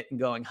tweeting it and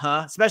going,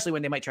 huh? Especially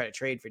when they might try to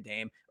trade for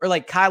Dame, or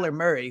like Kyler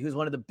Murray, who's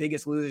one of the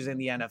biggest losers in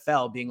the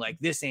NFL, being like,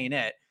 this ain't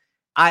it.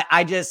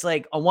 I just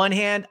like, on one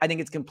hand, I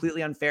think it's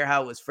completely unfair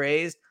how it was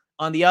phrased.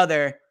 On the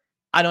other,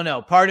 I don't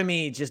know. Part of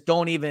me just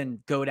don't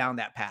even go down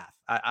that path.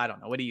 I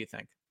don't know. What do you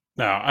think?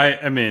 No,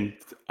 I mean,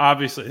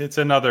 obviously it's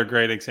another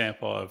great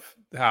example of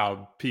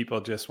how people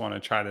just want to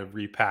try to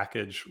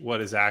repackage what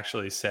is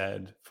actually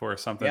said for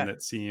something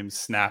that seems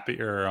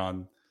snappier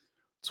on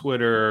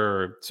Twitter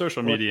or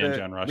social media in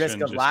general.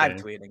 Risk of live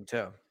tweeting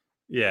too.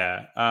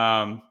 Yeah.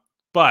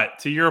 But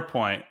to your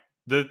point,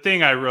 the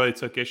thing I really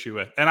took issue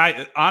with, and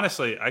I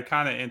honestly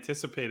kind of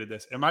anticipated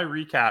this in my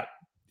recap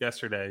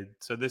yesterday.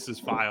 So this is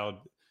filed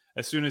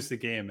as soon as the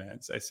game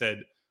ends. I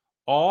said,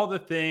 all the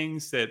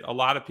things that a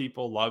lot of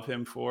people love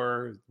him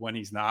for when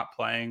he's not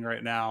playing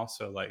right now.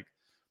 So like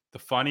the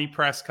funny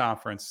press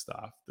conference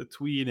stuff, the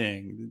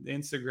tweeting, the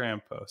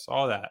Instagram posts,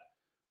 all that.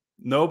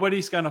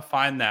 Nobody's going to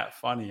find that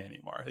funny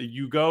anymore.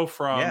 You go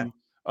from,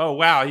 oh,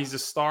 wow, he's a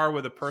star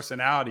with a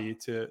personality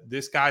to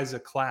this guy's a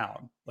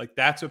clown. Like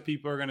that's what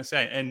people are going to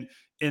say. And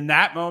in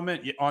that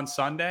moment on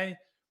Sunday,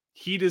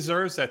 he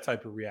deserves that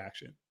type of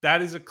reaction.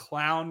 That is a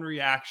clown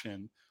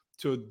reaction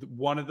to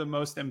one of the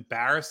most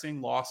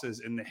embarrassing losses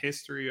in the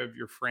history of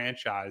your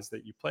franchise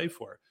that you play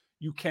for.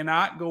 You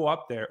cannot go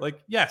up there.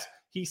 Like, yes,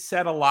 he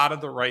said a lot of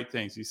the right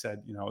things. He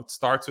said, it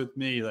starts with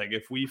me. Like,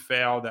 if we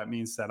fail, that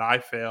means that I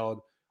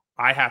failed.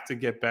 I have to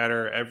get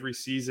better. Every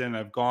season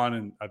I've gone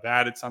and I've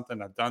added something.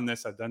 I've done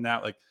this. I've done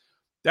that. Like,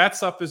 that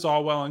stuff is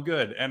all well and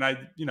good. And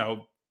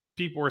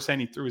people were saying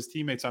he threw his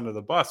teammates under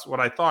the bus.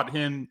 What I thought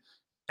him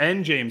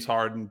and James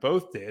Harden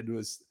both did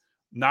was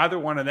neither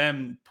one of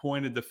them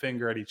pointed the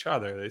finger at each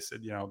other. They said,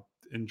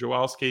 in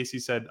Joel's case, he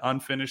said,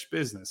 unfinished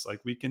business.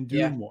 Like, we can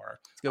do more.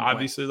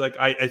 Obviously, like,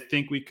 I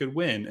think we could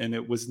win. And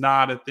it was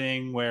not a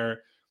thing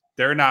where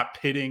they're not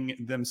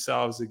pitting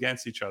themselves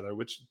against each other,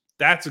 which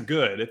that's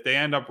good. If they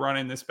end up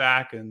running this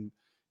back and,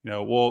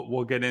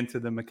 we'll get into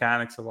the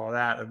mechanics of all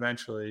that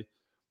eventually.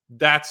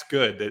 That's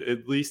good.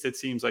 At least it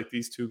seems like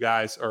these two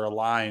guys are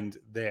aligned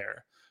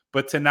there.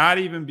 But to not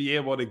even be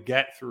able to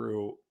get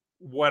through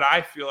what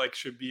I feel like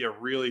should be a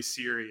really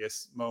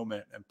serious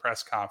moment and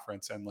press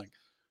conference and like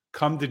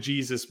come to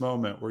Jesus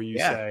moment where you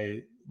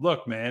say,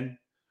 look, man,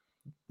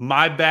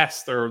 my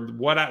best or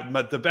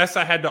the best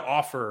I had to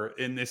offer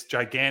in this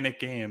gigantic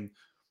game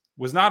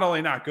was not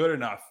only not good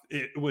enough,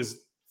 it was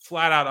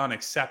flat out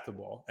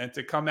unacceptable. And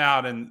to come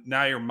out and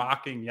now you're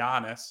mocking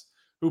Giannis,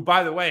 who,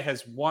 by the way,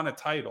 has won a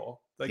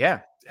title,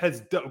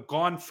 has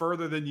gone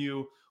further than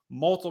you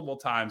multiple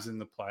times in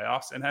the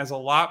playoffs and has a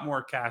lot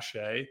more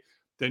cachet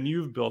than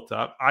you've built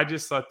up. I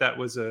just thought that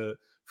was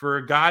for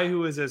a guy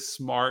who is as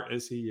smart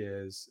as he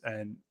is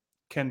and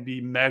can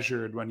be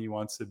measured when he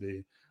wants to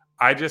be.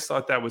 I just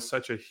thought that was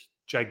such a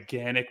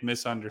gigantic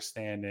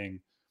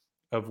misunderstanding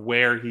of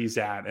where he's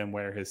at and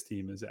where his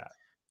team is at.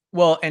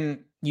 Well, and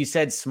you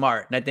said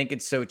smart, and I think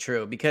it's so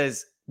true,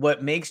 because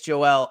what makes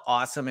Joel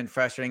awesome and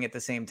frustrating at the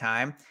same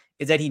time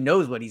is that he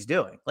knows what he's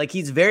doing. Like,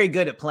 he's very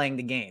good at playing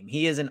the game.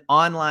 He is an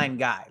online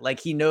guy. Like,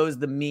 he knows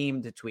the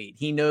meme to tweet.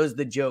 He knows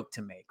the joke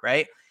to make,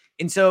 right?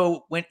 And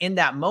so when in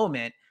that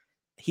moment,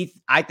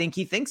 I think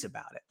he thinks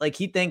about it. Like,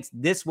 he thinks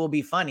this will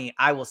be funny.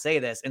 I will say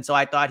this. And so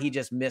I thought he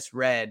just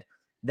misread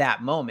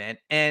that moment.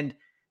 And,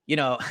 you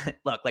know,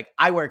 look, like,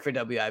 I work for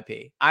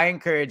WIP. I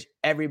encourage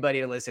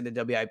everybody to listen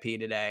to WIP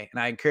today. And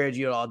I encourage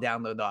you to all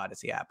download the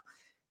Odyssey app.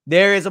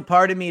 There is a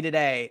part of me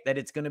today that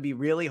it's going to be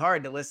really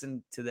hard to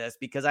listen to this,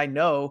 because I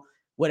know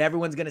what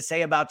everyone's going to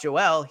say about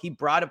Joel. He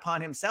brought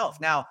upon himself.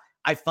 Now,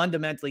 I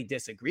fundamentally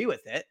disagree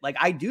with it. Like,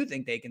 I do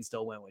think they can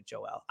still win with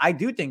Joel. I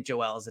do think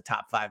Joel is a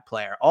top 5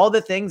 player. All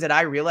the things that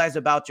I realized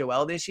about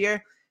Joel this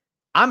year,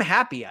 I'm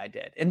happy I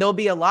did. And there'll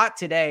be a lot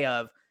today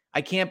of,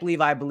 I can't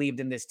believe I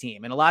believed in this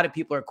team. And a lot of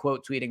people are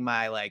quote tweeting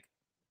my, like,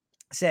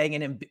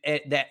 saying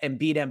that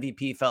Embiid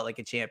MVP felt like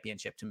a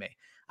championship to me.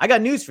 I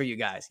got news for you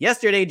guys.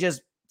 Yesterday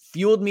just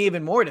fueled me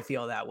even more to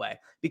feel that way,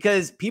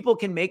 because people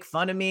can make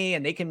fun of me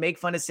and they can make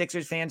fun of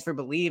Sixers fans for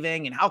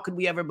believing, and how could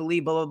we ever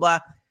believe, blah, blah, blah.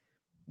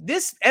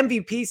 This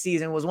MVP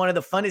season was one of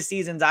the funnest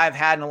seasons I've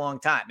had in a long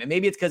time. And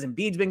maybe it's because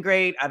Embiid's been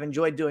great. I've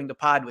enjoyed doing the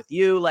pod with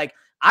you. Like,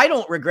 I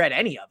don't regret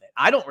any of it.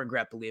 I don't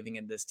regret believing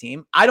in this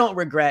team. I don't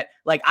regret,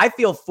 like, I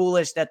feel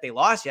foolish that they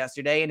lost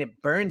yesterday, and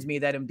it burns me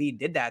that Embiid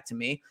did that to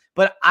me.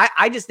 But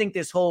I just think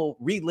this whole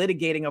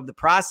relitigating of the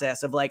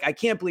process of, like, I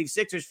can't believe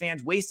Sixers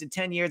fans wasted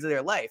 10 years of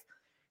their life.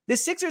 The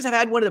Sixers have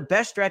had one of the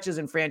best stretches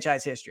in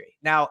franchise history.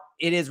 Now,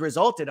 it has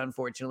resulted,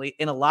 unfortunately,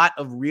 in a lot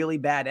of really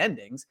bad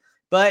endings.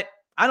 But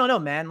I don't know,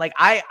 man. Like,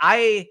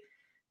 I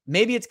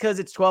maybe it's because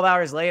it's 12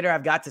 hours later.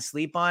 I've got to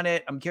sleep on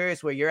it. I'm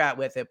curious where you're at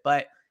with it.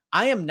 But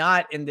I am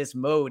not in this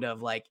mode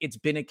of, like, it's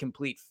been a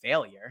complete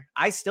failure.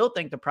 I still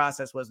think the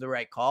process was the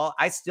right call.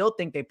 I still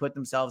think they put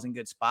themselves in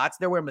good spots.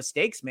 There were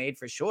mistakes made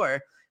for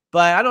sure.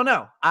 But I don't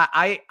know.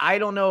 I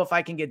don't know if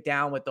I can get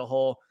down with the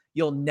whole,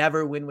 you'll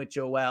never win with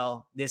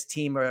Joel. This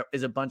team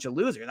is a bunch of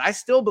losers. I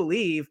still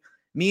believe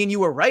me and you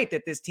were right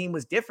that this team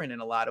was different in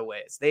a lot of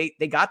ways. They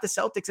got the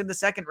Celtics in the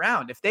second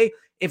round. If they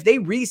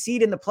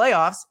reseed in the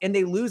playoffs and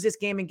they lose this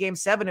game in Game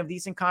 7 of the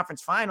Eastern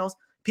Conference Finals,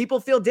 people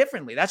feel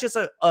differently. That's just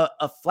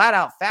a flat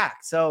out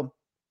fact. So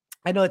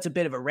I know it's a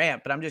bit of a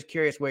rant, but I'm just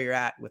curious where you're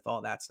at with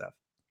all that stuff.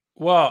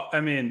 Well,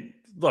 I mean,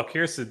 look,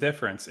 here's the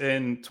difference.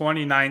 In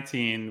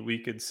 2019, we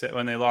could say,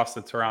 when they lost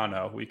to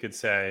Toronto, we could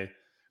say,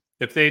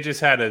 if they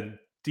just had a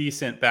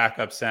decent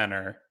backup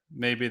center,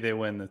 maybe they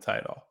win the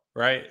title,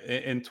 right?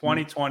 In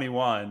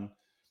 2021,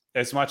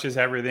 as much as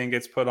everything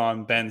gets put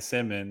on Ben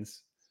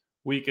Simmons,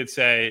 we could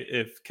say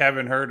if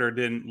Kevin Huerter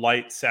didn't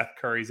light Seth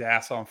Curry's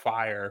ass on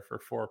fire for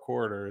 4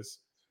 quarters,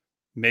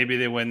 maybe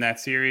they win that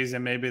series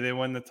and maybe they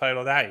win the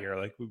title that year.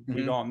 Like,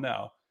 we don't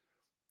know.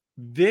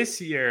 This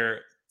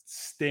year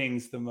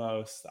stings the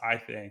most, I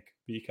think,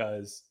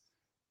 because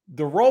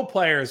the role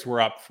players were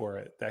up for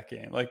it that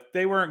game. Like,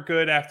 they weren't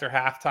good after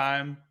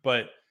halftime,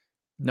 but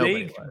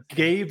they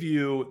gave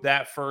you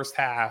that first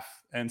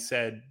half and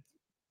said,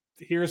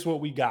 here's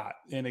what we got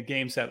in a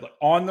game set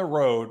on the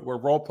road where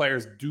role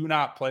players do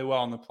not play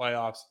well in the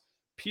playoffs,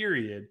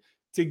 period.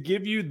 To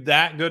give you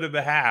that good of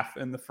a half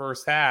in the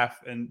first half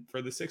and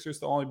for the Sixers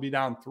to only be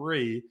down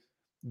 3,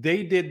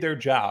 they did their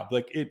job.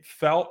 Like, it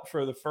felt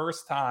for the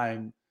first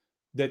time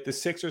that the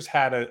Sixers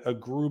had a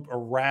group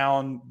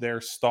around their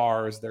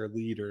stars, their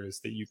leaders,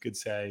 that you could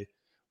say,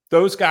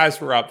 those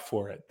guys were up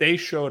for it. They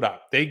showed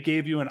up. They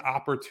gave you an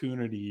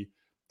opportunity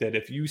that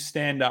if you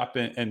stand up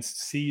and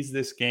seize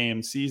this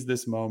game, seize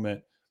this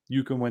moment,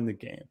 you can win the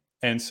game.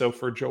 And so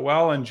for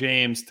Joel and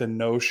James to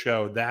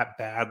no-show that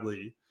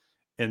badly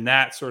in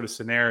that sort of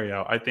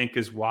scenario, I think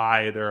is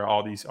why there are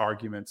all these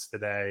arguments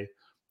today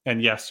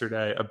and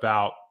yesterday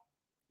about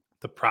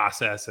the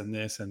process and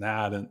this and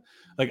that. And,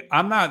 like,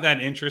 I'm not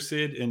that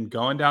interested in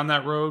going down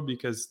that road,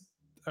 because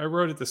I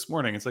wrote it this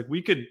morning. It's like,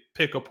 we could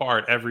pick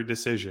apart every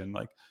decision.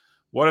 Like,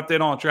 what if they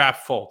don't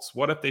draft Fultz?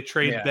 What if they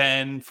trade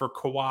Ben for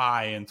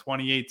Kawhi in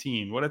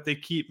 2018? What if they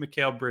keep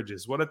Mikal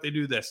Bridges? What if they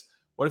do this?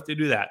 What if they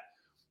do that?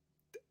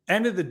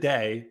 End of the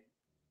day,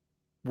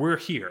 we're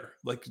here.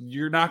 Like,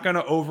 you're not going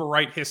to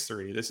overwrite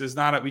history. This is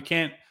not we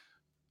can't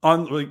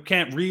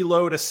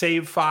reload a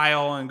save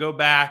file and go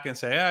back and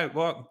say, hey,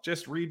 well,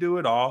 just redo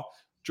it all.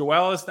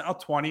 Joel is now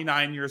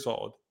 29 years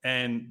old,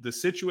 and the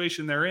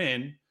situation they're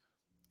in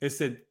is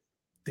that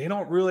they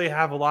don't really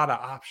have a lot of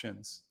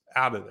options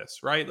out of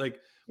this, right? Like,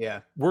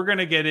 yeah, we're going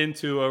to get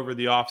into over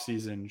the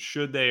offseason,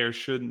 should they or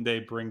shouldn't they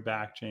bring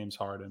back James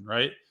Harden,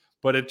 right?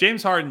 But if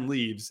James Harden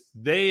leaves,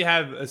 they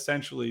have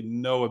essentially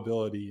no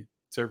ability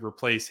to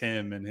replace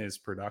him and his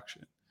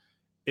production.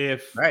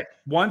 If right.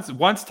 once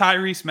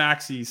Tyrese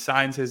Maxey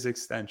signs his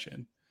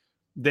extension,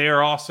 they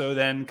are also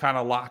then kind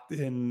of locked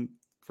in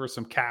for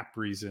some cap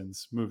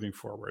reasons moving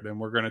forward. And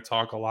we're going to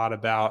talk a lot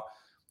about,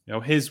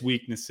 his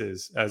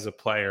weaknesses as a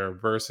player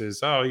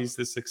versus, he's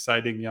this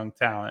exciting young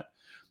talent.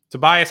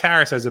 Tobias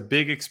Harris has a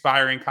big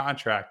expiring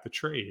contract to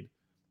trade,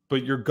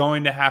 but you're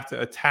going to have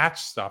to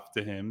attach stuff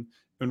to him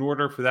in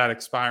order for that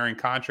expiring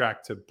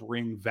contract to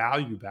bring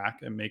value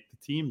back and make the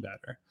team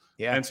better.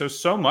 Yeah. And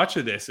so much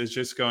of this is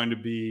just going to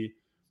be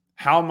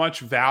how much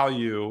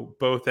value,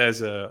 both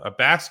as a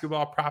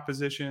basketball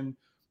proposition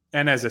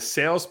and as a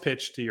sales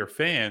pitch to your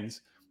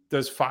fans,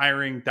 does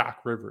firing Doc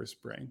Rivers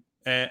bring?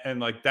 And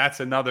like, that's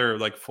another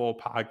like full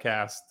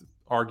podcast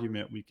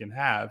argument we can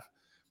have.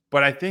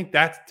 But I think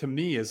that, to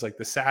me, is like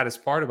the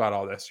saddest part about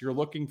all this. You're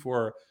looking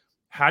for,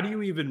 how do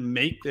you even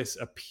make this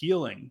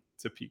appealing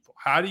to people?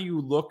 How do you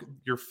look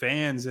your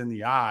fans in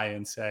the eye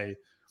and say,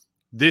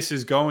 this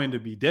is going to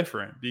be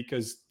different?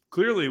 Because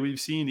clearly we've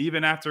seen,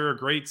 even after a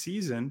great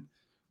season,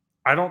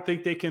 I don't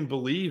think they can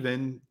believe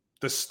in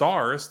the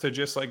stars to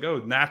just like,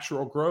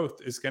 natural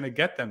growth is going to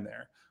get them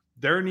there.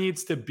 There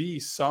needs to be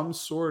some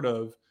sort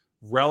of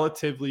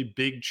relatively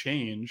big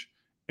change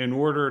in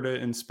order to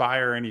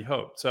inspire any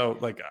hope. So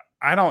like,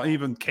 I don't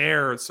even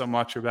care so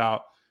much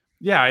about,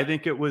 I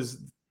think it was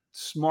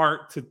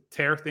smart to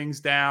tear things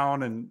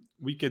down and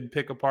we could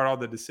pick apart all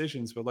the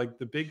decisions. But like,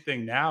 the big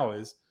thing now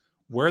is,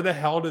 where the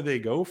hell do they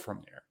go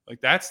from here?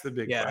 Like, that's the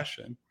big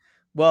question.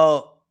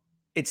 Well,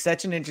 it's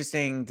such an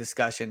interesting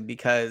discussion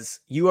because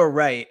you are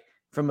right.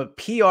 From a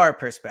PR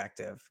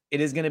perspective,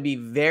 it is going to be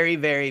very,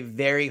 very,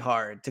 very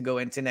hard to go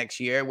into next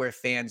year where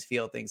fans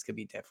feel things could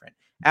be different.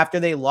 After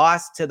they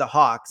lost to the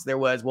Hawks, there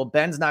was,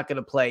 Ben's not going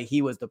to play.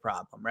 He was the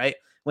problem, right?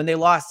 When they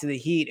lost to the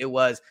Heat, it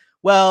was,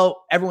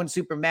 everyone's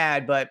super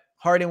mad, but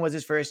Harden was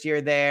his first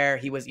year there.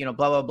 He was, blah,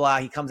 blah, blah.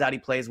 He comes out, he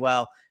plays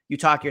well. You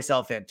talk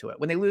yourself into it.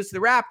 When they lose to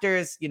the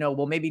Raptors,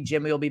 maybe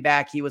Jimmy will be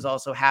back. He was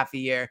also half a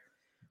year.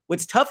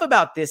 What's tough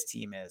about this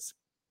team is,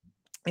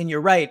 and you're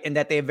right in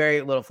that they have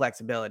very little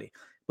flexibility.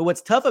 But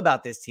what's tough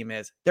about this team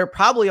is they're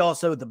probably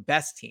also the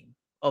best team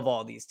of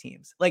all these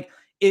teams. Like,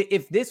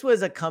 if this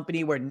was a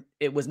company where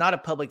it was not a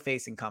public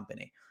facing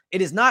company,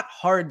 it is not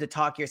hard to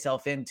talk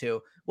yourself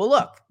into,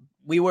 look,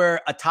 we were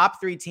a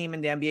top 3 team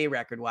in the NBA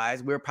record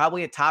wise. We were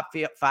probably a top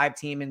 5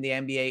 team in the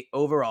NBA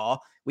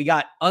overall. We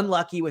got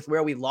unlucky with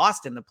where we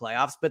lost in the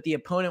playoffs, but the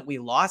opponent we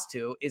lost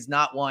to is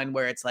not one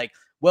where it's like,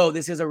 whoa,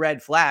 this is a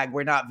red flag.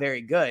 We're not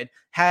very good.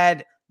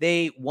 Had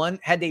they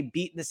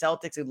beaten the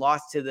Celtics and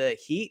lost to the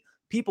Heat,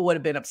 people would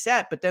have been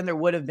upset, but then there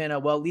would have been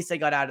at least they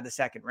got out of the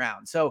second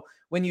round. So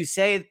when you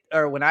say,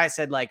 or when I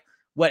said like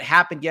what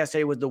happened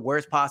yesterday was the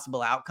worst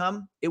possible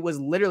outcome, it was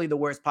literally the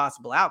worst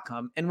possible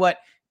outcome. And what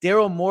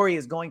Daryl Morey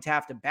is going to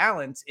have to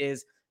balance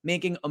is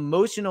making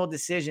emotional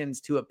decisions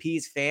to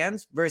appease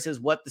fans versus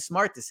what the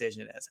smart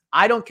decision is.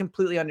 I don't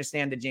completely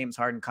understand the James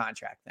Harden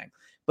contract thing,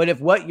 but if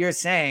what you're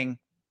saying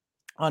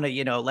on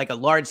a, like a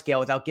large scale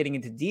without getting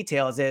into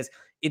details is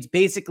it's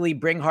basically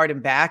bring Harden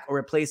back or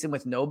replace him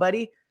with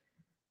nobody,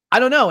 I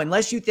don't know.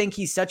 Unless you think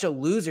he's such a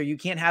loser, you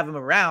can't have him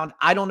around.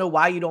 I don't know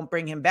why you don't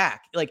bring him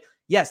back. Like,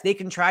 yes, they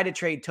can try to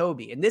trade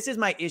Toby. And this is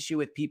my issue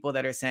with people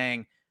that are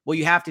saying,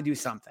 you have to do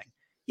something.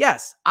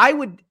 Yes,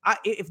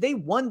 if they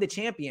won the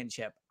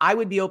championship, I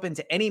would be open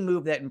to any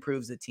move that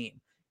improves the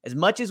team. As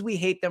much as we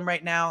hate them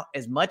right now,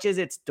 as much as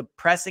it's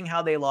depressing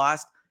how they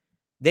lost,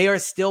 they are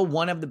still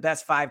one of the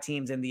best 5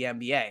 teams in the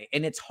NBA.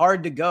 And it's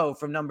hard to go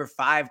from number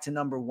 5 to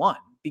number 1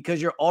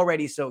 because you're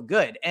already so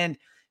good. And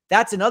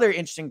that's another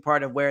interesting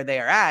part of where they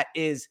are at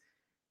is,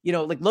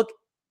 I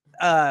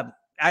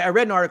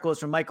read an article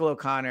from Michael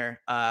O'Connor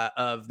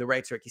of the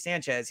Rights Ricky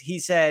Sanchez. He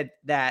said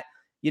that,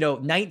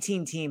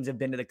 19 teams have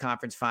been to the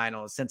conference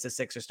finals since the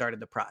Sixers started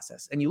the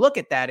process. And you look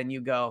at that and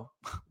you go,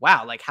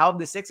 wow, like how have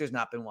the Sixers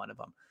not been one of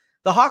them?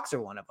 The Hawks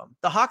are one of them.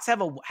 The Hawks had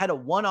a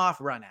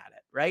one-off run at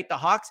it, right? The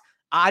Hawks,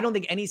 I don't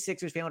think any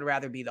Sixers fan would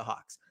rather be the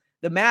Hawks.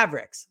 The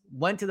Mavericks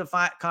went to the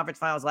conference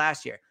finals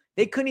last year.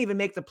 They couldn't even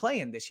make the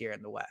play-in this year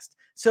in the West.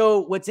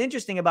 So what's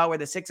interesting about where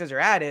the Sixers are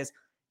at is,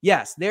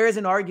 yes, there is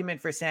an argument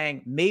for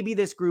saying maybe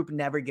this group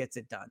never gets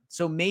it done.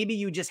 So maybe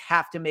you just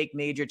have to make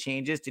major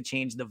changes to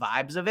change the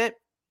vibes of it.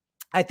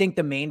 I think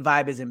the main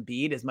vibe is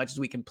Embiid as much as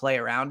we can play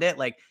around it.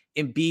 Like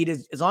Embiid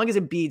is, as long as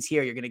Embiid's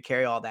here, you're going to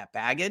carry all that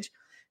baggage.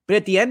 But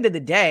at the end of the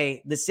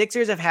day, the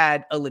Sixers have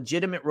had a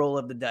legitimate roll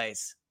of the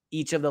dice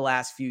each of the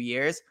last few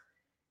years.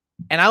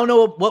 And I don't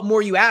know what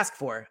more you ask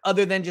for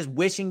other than just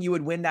wishing you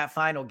would win that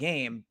final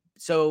game.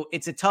 So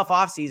it's a tough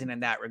offseason in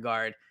that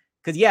regard.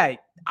 Because,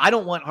 I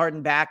don't want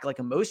Harden back like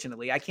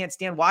emotionally. I can't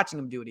stand watching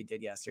him do what he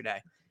did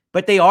yesterday.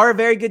 But they are a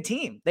very good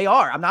team. They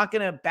are. I'm not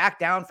going to back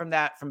down from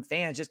that from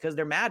fans just because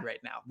they're mad right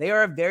now. They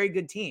are a very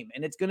good team,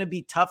 and it's going to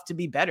be tough to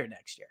be better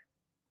next year.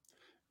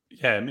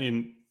 Yeah, I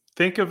mean,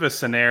 think of a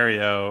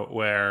scenario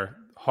where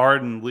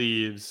Harden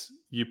leaves,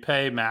 you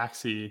pay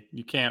Maxey,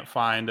 you can't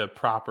find a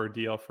proper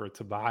deal for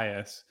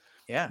Tobias.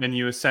 Yeah. And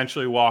you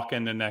essentially walk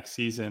into next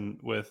season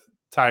with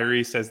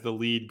Tyrese as the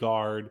lead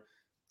guard.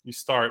 You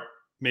start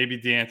maybe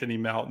DeAnthony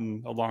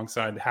Melton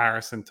alongside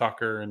Harrison,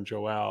 Tucker, and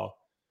Joel.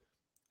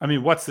 I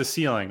mean, what's the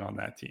ceiling on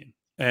that team?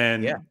 Yeah.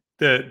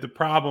 And the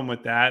problem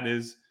with that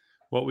is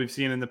what we've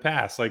seen in the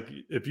past. Like,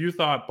 if you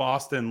thought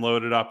Boston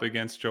loaded up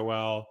against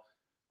Joel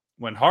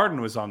when Harden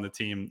was on the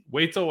team,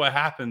 wait till what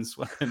happens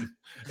when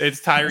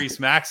it's Tyrese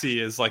Maxey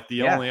is like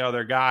the only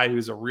other guy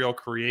who's a real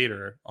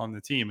creator on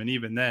the team. And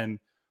even then,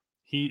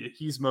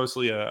 he's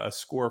mostly a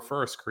score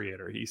first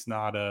creator. He's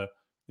not a,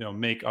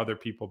 make other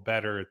people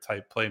better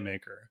type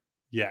playmaker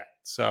yet.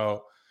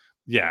 So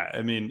yeah,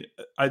 I mean,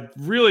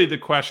 the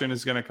question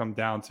is going to come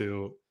down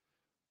to,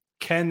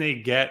 can they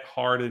get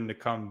Harden to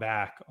come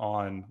back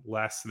on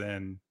less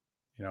than,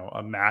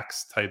 a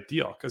max type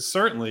deal? Because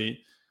certainly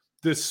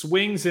the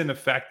swings in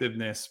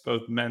effectiveness,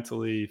 both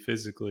mentally,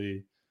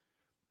 physically,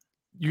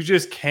 you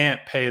just can't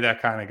pay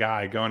that kind of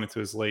guy going into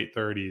his late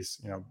 30s,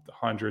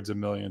 hundreds of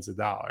millions of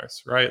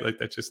dollars, right? Like,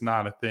 that's just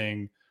not a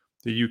thing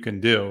that you can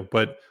do.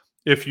 But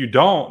if you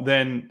don't,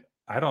 then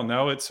I don't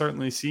know. It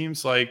certainly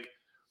seems like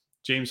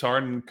James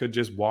Harden could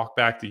just walk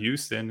back to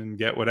Houston and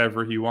get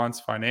whatever he wants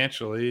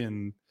financially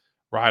and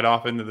ride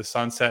off into the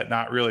sunset,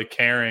 not really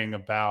caring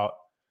about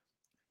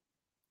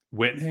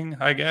winning,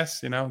 I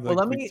guess. We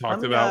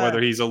talked about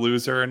whether he's a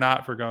loser or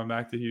not for going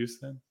back to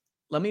Houston.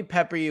 Let me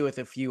pepper you with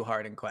a few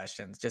Harden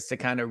questions just to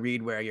kind of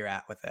read where you're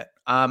at with it.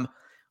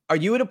 Are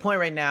you at a point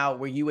right now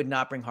where you would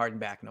not bring Harden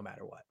back no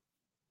matter what?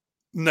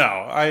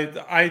 No,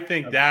 I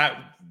think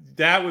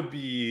that would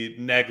be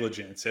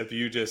negligence if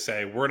you just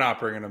say we're not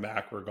bringing him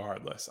back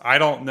regardless. I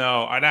don't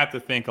know. I'd have to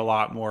think a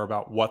lot more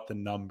about what the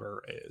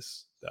number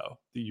is, though,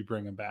 that you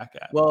bring him back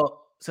at.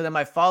 Well, so then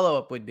my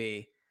follow-up would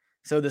be,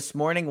 so this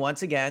morning,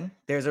 once again,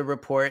 there's a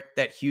report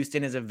that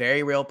Houston is a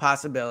very real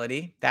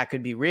possibility. That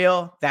could be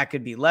real. That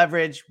could be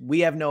leverage.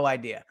 We have no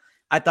idea.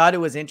 I thought it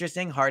was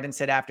interesting. Harden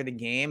said after the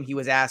game, he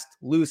was asked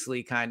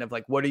loosely kind of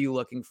like, what are you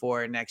looking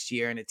for next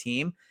year in a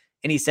team?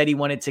 And he said he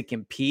wanted to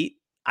compete.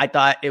 I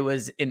thought it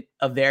was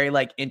a very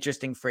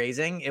interesting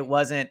phrasing. It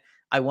wasn't,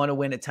 I want to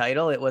win a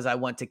title. It was, I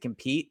want to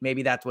compete.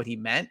 Maybe that's what he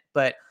meant,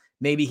 but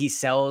maybe he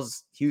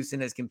sells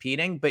Houston as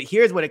competing. But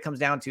here's what it comes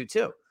down to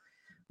too.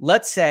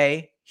 Let's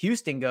say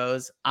Houston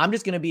goes, I'm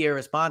just going to be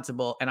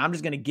irresponsible and I'm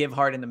just going to give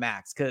Harden the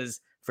max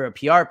because for a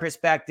PR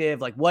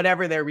perspective,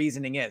 whatever their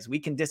reasoning is, we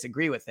can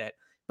disagree with it.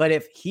 But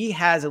if he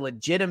has a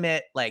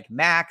legitimate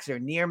max or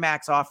near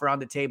max offer on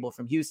the table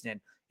from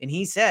Houston, and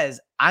he says,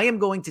 I am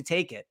going to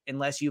take it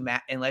unless you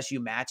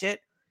match it,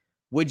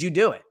 would you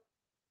do it?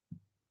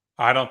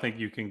 I don't think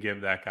you can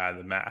give that guy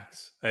the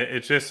max.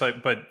 It's just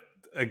but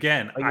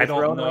again, I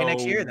don't know.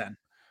 Next year, then.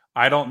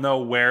 I don't know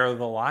where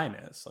the line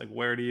is.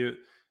 Where do you?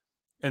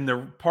 And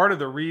the part of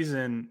the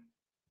reason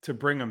to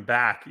bring him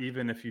back,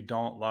 even if you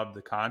don't love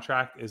the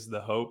contract, is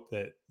the hope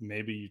that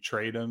maybe you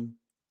trade him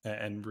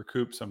and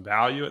recoup some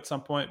value at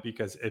some point.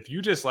 Because if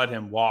you just let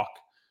him walk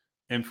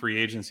in free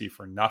agency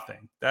for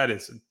nothing,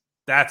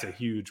 that's a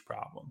huge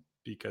problem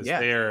because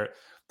they're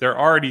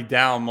already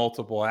down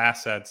multiple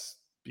assets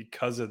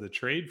because of the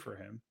trade for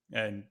him,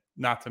 and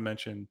not to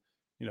mention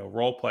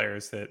role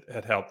players that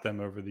had helped them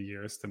over the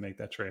years to make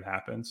that trade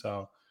happen.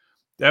 So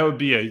that would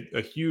be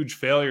a huge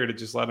failure to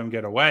just let him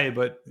get away.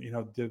 But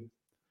the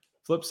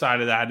flip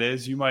side of that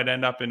is you might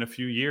end up in a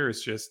few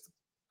years just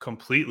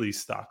completely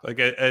stuck.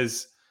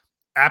 As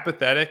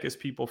apathetic as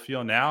people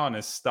feel now and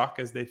as stuck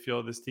as they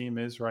feel this team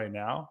is right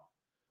now,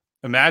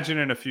 imagine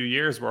in a few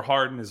years where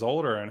Harden is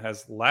older and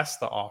has less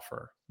to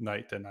offer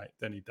night to night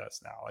than he does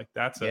now.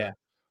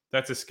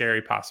 That's a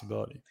scary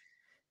possibility.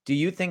 Do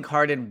you think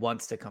Harden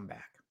wants to come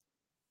back?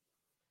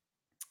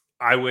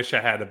 I wish I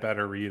had a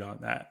better read on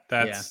that.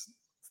 That's,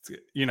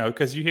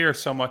 because you hear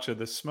so much of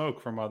the smoke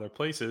from other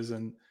places.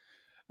 And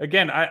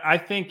again, I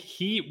think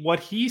what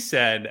he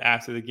said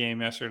after the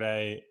game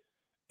yesterday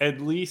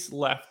at least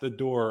left the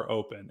door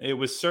open. It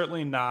was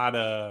certainly not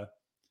a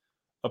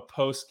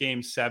post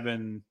game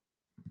 7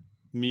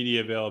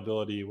 media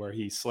availability where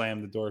he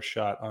slammed the door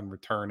shut on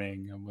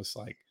returning and was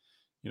like,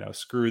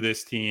 screw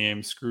this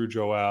team, screw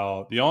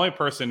Joel. The only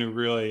person who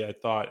really, I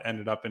thought,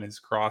 ended up in his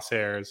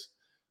crosshairs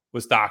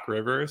was Doc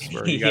Rivers,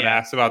 where he got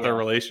asked about their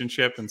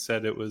relationship and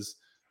said it was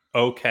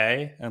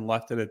okay and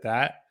left it at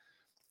that.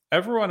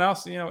 Everyone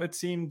else, it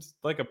seemed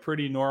like a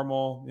pretty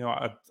normal,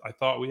 I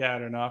thought we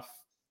had enough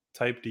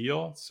type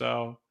deal.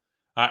 So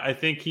I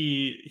think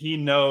he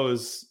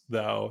knows,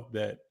 though,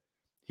 that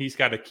he's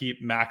got to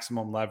keep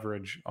maximum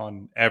leverage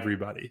on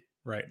everybody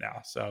right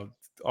now. So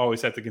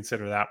always have to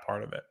consider that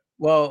part of it.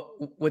 Well,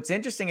 what's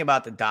interesting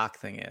about the Doc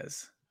thing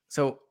is,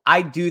 so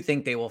I do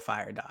think they will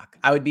fire Doc.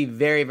 I would be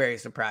very, very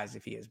surprised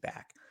if he is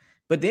back.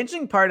 But the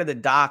interesting part of the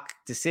Doc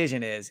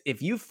decision is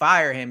if you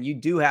fire him, you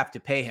do have to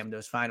pay him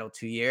those final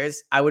 2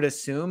 years. I would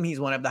assume he's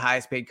one of the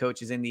highest paid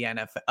coaches in the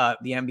NFL,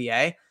 the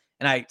NBA.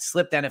 And I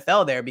slipped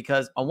NFL there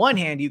because on one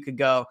hand, you could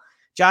go,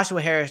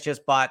 Joshua Harris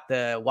just bought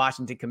the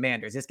Washington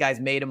Commanders. This guy's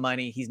made of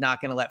money. He's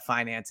not going to let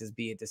finances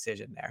be a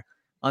decision there.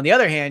 On the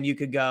other hand, you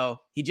could go,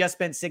 he just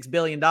spent $6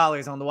 billion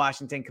on the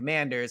Washington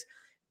Commanders.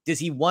 Does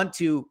he want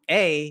to,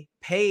 A,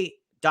 pay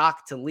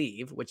Doc to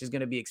leave, which is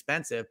going to be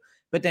expensive?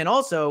 But then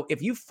also,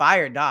 if you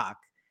fire Doc,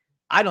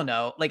 I don't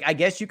know, like, I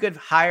guess you could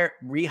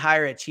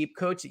rehire a cheap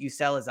coach that you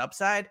sell as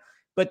upside.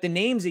 But the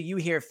names that you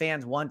hear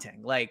fans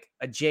wanting, like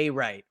a Jay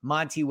Wright,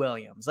 Monty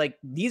Williams, like,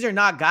 these are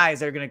not guys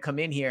that are going to come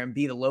in here and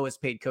be the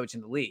lowest paid coach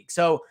in the league.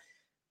 So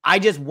I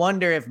just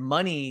wonder if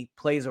money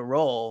plays a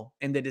role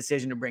in the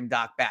decision to bring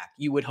Doc back.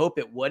 You would hope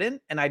it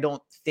wouldn't, and I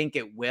don't think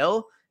it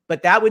will.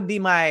 But that would be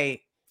my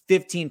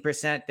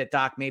 15% that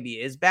Doc maybe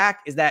is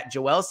back, is that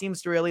Joel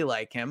seems to really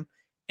like him.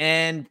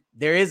 And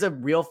there is a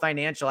real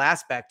financial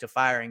aspect to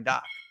firing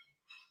Doc.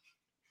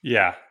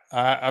 Yeah,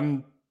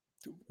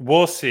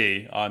 we'll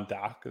see on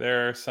Doc.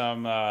 There are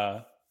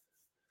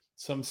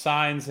some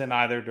signs in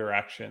either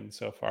direction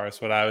so far, is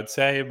what I would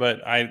say,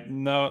 but I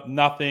know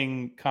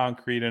nothing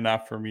concrete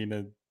enough for me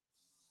to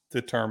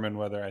determine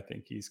whether I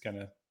think he's going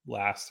to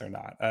last or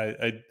not.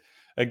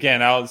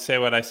 Again, I'll say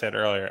what I said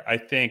earlier. I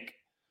think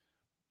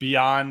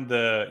beyond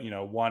the,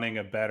 wanting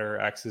a better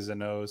X's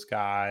and O's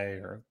guy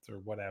or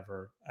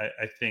whatever,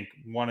 I think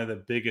one of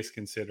the biggest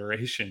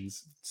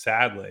considerations,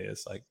 sadly,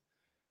 is like,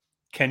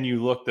 can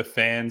you look the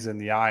fans in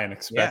the eye and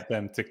expect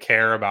them to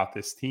care about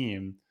this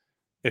team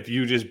if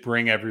you just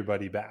bring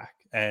everybody back?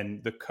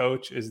 And the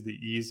coach is the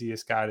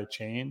easiest guy to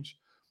change.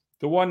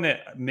 The one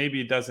that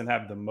maybe doesn't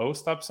have the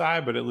most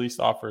upside, but at least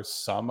offers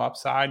some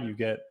upside. You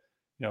get,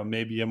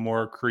 maybe a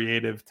more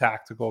creative,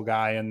 tactical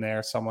guy in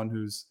there, someone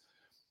who's,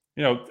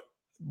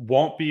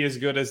 won't be as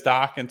good as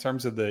Doc in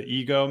terms of the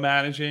ego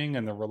managing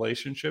and the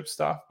relationship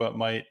stuff, but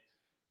might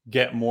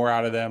get more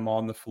out of them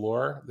on the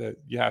floor. That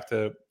you have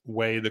to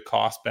weigh the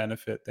cost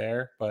benefit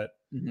there. But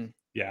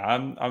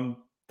yeah,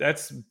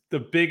 that's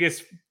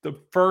the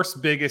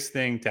first biggest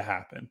thing to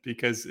happen,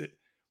 because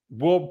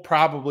we'll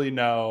probably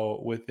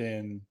know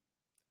within,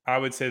 I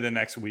would say, the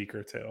next week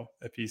or two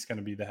if he's going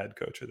to be the head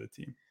coach of the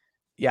team.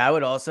 Yeah, I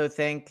would also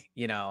think,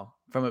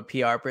 from a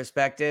PR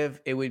perspective,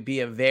 it would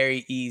be a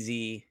very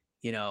easy,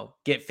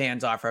 get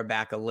fans off our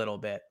back a little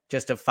bit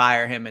just to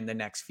fire him in the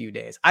next few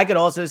days. I could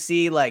also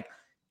see like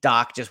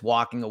Doc just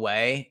walking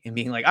away and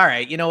being like, all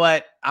right, you know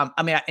what?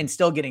 And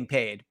still getting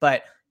paid,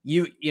 but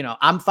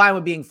I'm fine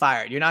with being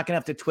fired. You're not going to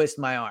have to twist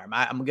my arm.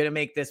 I'm going to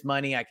make this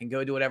money. I can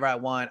go do whatever I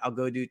want. I'll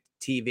go do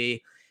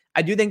TV.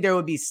 I do think there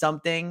would be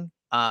something.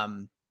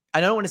 I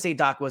don't want to say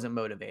Doc wasn't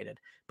motivated,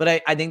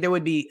 but I think there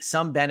would be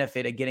some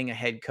benefit of getting a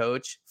head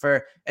coach.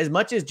 For as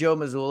much as Joe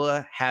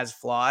Mazzulla has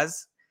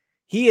flaws,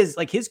 he is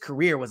like, his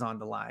career was on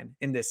the line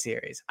in this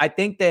series. I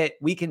think that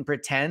we can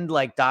pretend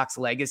like Doc's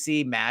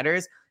legacy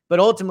matters, but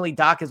ultimately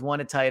Doc has won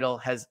a title,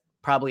 has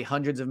probably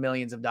hundreds of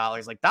millions of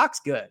dollars. Like, Doc's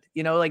good,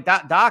 like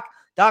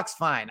Doc's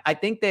fine. I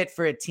think that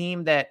for a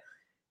team that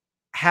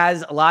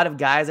has a lot of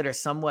guys that are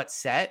somewhat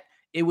set,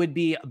 it would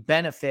be a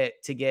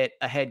benefit to get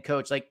a head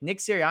coach like Nick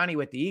Sirianni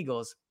with the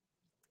Eagles.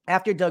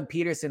 After Doug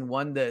Peterson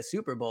won the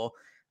Super Bowl,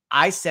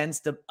 I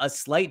sensed a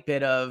slight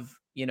bit of,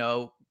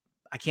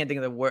 I can't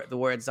think of the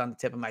words on the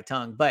tip of my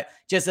tongue, but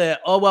just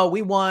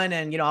we won,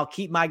 and, I'll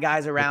keep my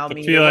guys around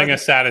me. Feeling of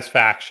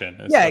satisfaction.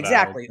 Yeah,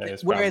 exactly.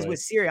 Whereas with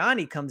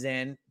Sirianni comes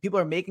in, people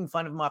are making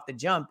fun of him off the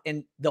jump,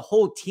 and the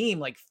whole team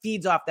like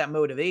feeds off that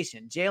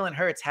motivation. Jalen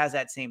Hurts has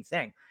that same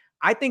thing.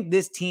 I think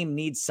this team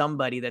needs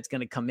somebody that's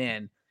going to come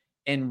in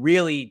and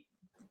really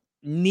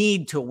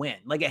need to win,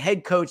 like a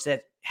head coach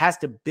that has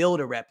to build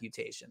a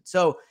reputation.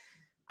 So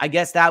I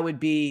guess that would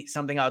be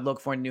something I would look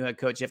for in a new head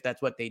coach if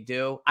that's what they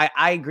do.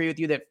 I agree with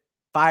you that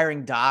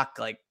firing Doc,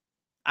 like,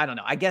 I don't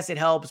know, I guess it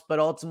helps, but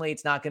ultimately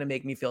it's not going to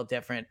make me feel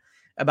different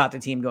about the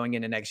team going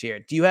into next year.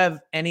 Do you have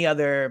any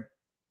other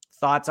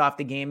thoughts off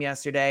the game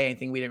yesterday?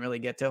 Anything we didn't really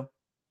get to?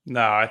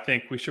 No, I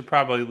think we should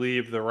probably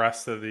leave the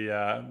rest of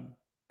the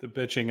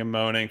bitching and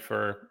moaning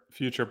for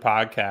future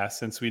podcasts,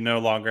 since we no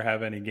longer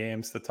have any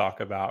games to talk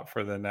about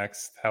for the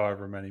next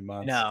however many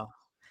months. No.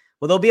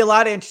 Well, there'll be a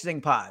lot of interesting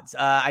pods.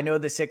 I know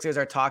the Sixers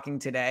are talking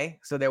today,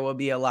 so there will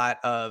be a lot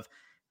of,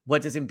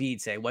 what does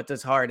Embiid say? What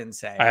does Harden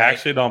say? I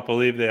actually don't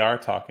believe they are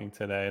talking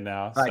today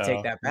now. I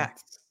take that back.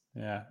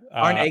 Yeah.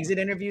 Aren't exit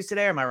interviews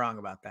today, or am I wrong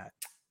about that?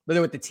 But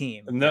they're with the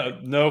team.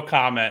 No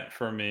comment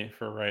for me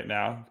for right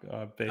now.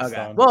 Based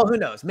on. Well, who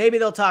knows? Maybe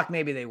they'll talk.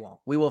 Maybe they won't.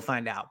 We will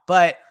find out.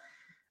 But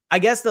I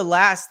guess the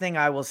last thing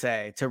I will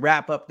say to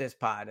wrap up this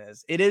pod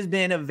is it has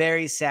been a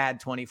very sad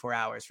 24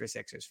 hours for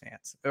Sixers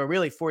fans, or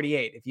really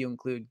 48 if you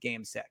include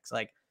Game 6.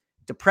 Like,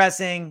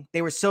 depressing.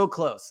 They were so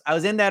close. I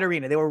was in that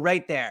arena. They were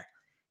right there.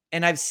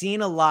 And I've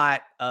seen a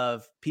lot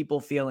of people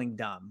feeling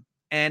dumb.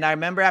 And I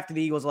remember after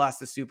the Eagles lost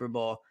the Super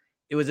Bowl,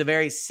 it was a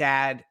very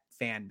sad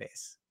fan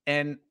base.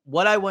 And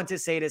what I want to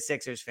say to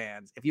Sixers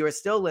fans, if you are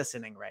still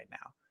listening right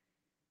now,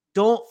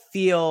 don't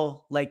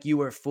feel like you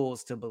were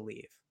fools to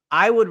believe.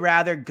 I would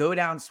rather go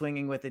down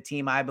swinging with a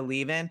team I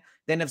believe in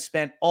than have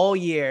spent all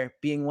year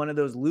being one of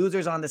those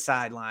losers on the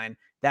sideline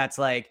that's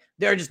like,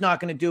 they're just not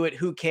going to do it.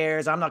 Who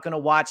cares? I'm not going to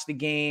watch the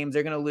games.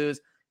 They're going to lose.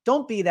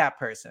 Don't be that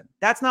person.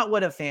 That's not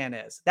what a fan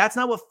is. That's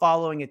not what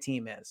following a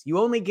team is. You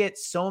only get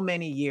so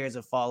many years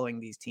of following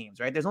these teams,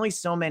 right? There's only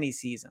so many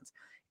seasons.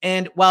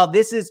 And while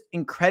this is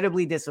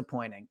incredibly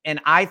disappointing,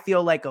 and I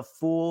feel like a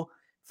fool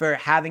for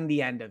having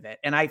the end of it,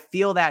 and I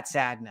feel that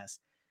sadness,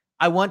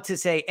 I want to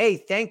say, hey,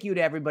 thank you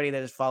to everybody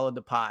that has followed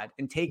the pod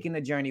and taken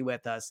the journey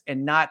with us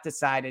and not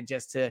decided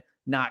just to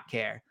not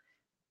care.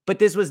 But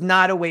this was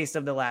not a waste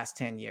of the last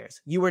 10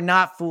 years. You were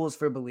not fools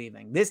for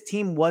believing. This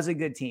team was a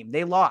good team.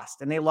 They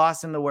lost, and they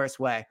lost in the worst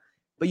way.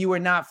 But you were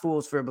not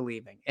fools for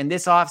believing. And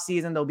this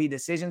offseason, there'll be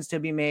decisions to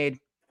be made.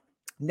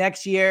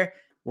 Next year,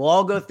 we'll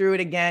all go through it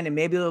again, and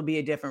maybe it'll be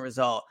a different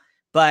result.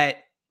 But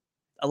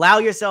allow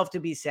yourself to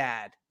be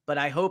sad. But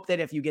I hope that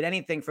if you get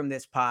anything from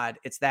this pod,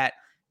 it's that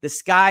the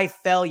sky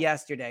fell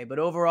yesterday. But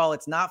overall,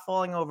 it's not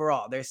falling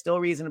overall. There's still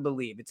reason to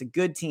believe. It's a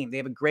good team. They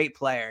have a great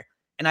player.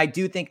 And I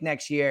do think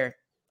next year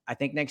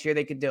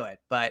they could do it.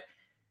 But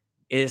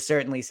it is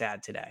certainly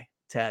sad today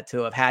to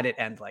have had it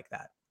end like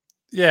that.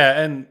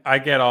 Yeah, and I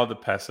get all the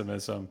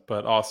pessimism,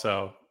 but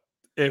also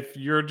if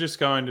you're just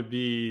going to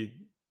be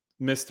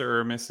Mr.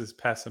 or Mrs.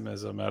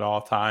 Pessimism at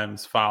all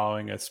times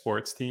following a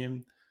sports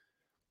team,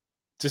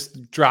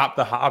 just drop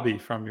the hobby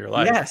from your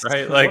life, yes,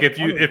 right? Like if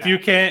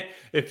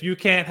you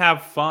can't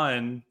have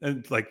fun,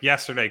 and like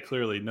yesterday,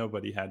 clearly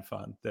nobody had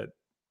fun that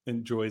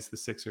enjoys the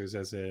Sixers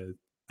as an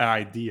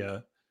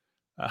idea.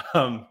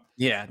 No.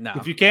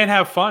 If you can't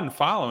have fun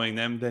following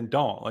them, then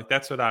don't. Like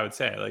that's what I would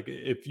say. Like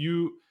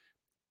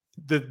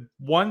the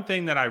one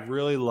thing that I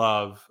really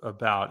love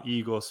about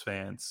Eagles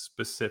fans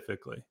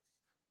specifically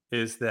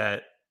is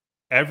that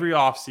every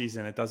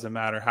offseason, it doesn't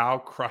matter how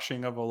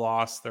crushing of a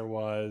loss there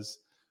was,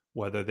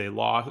 whether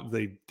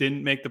they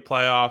didn't make the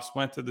playoffs,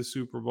 went to the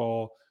Super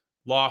Bowl,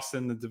 lost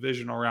in the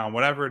divisional round,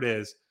 whatever it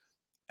is,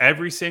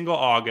 every single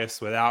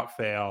August without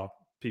fail,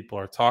 people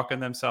are talking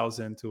themselves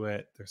into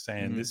it. They're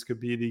saying this could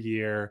be the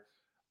year.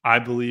 I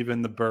believe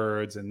in the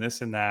Birds and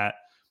this and that.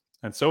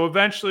 And so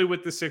eventually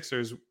with the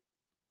Sixers,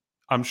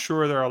 I'm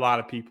sure there are a lot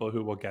of people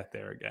who will get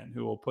there again,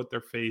 who will put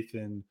their faith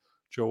in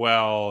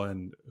Joel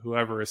and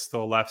whoever is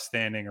still left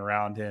standing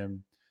around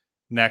him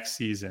next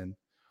season.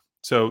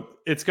 So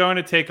it's going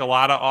to take a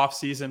lot of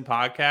off-season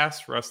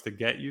podcasts for us to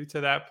get you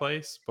to that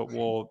place. But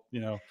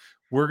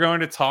we're going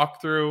to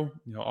talk through,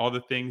 all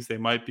the things they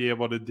might be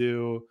able to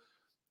do,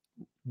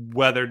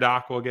 whether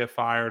Doc will get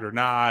fired or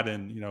not,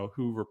 and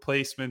who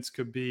replacements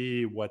could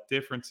be, what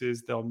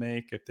differences they'll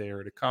make if they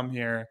were to come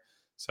here.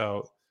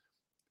 So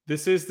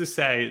this is to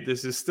say,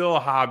 this is still a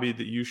hobby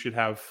that you should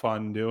have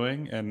fun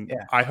doing. And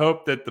I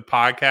hope that the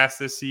podcast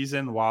this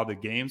season, while the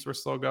games were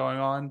still going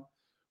on,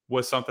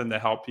 was something to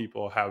help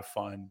people have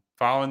fun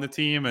following the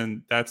team.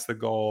 And that's the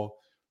goal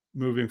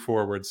moving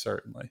forward,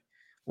 certainly.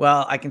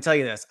 Well, I can tell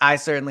you this. I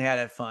certainly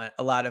had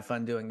a lot of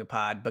fun doing the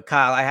pod. But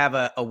Kyle, I have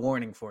a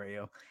warning for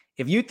you.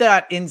 If you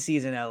thought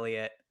in-season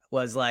Elliott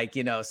was like,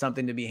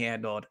 something to be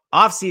handled,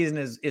 off-season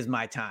is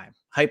my time.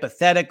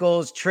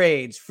 Hypotheticals,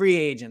 trades, free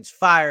agents,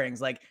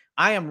 firings. Like,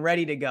 I am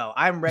ready to go.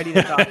 I'm ready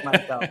to talk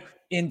myself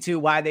into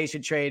why they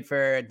should trade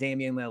for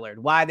Damian Lillard,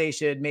 why they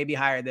should maybe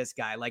hire this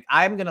guy. Like,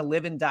 I'm going to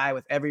live and die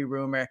with every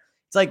rumor.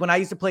 It's like when I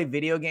used to play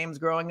video games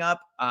growing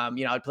up,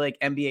 I'd play like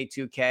NBA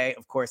 2K,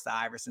 of course, the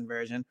Iverson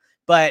version.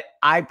 But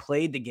I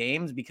played the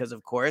games because,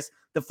 of course,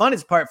 the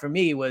funnest part for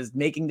me was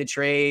making the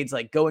trades,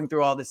 like going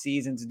through all the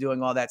seasons and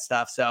doing all that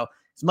stuff. So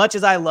as much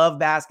as I love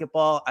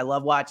basketball, I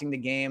love watching the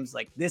games.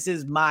 Like, this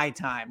is my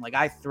time. Like,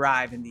 I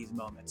thrive in these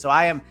moments. So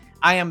I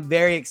am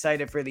very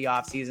excited for the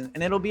offseason,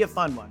 and it'll be a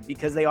fun one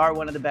because they are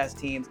one of the best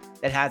teams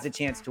that has a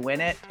chance to win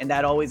it. And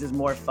that always is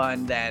more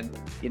fun than,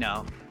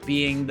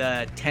 being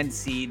the 10th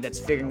seed that's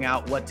figuring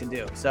out what to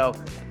do. So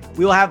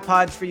we will have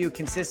pods for you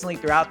consistently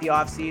throughout the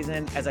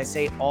offseason. As I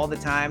say all the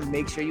time,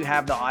 make sure you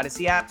have the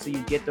Odyssey app so you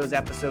get those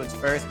episodes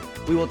first.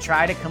 We will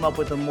try to come up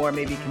with a more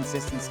maybe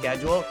consistent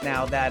schedule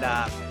now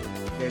that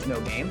there's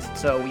no games.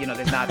 So,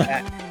 there's not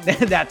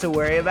that to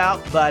worry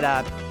about.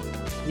 But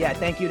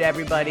thank you to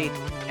everybody.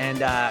 And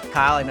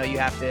Kyle, I know you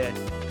have to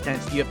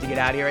get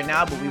out of here right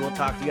now, but we will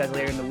talk to you guys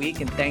later in the week.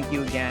 And thank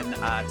you again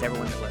to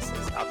everyone that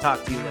listens. I'll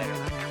talk to you later.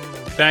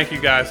 Thank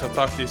you, guys. I'll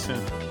talk to you soon.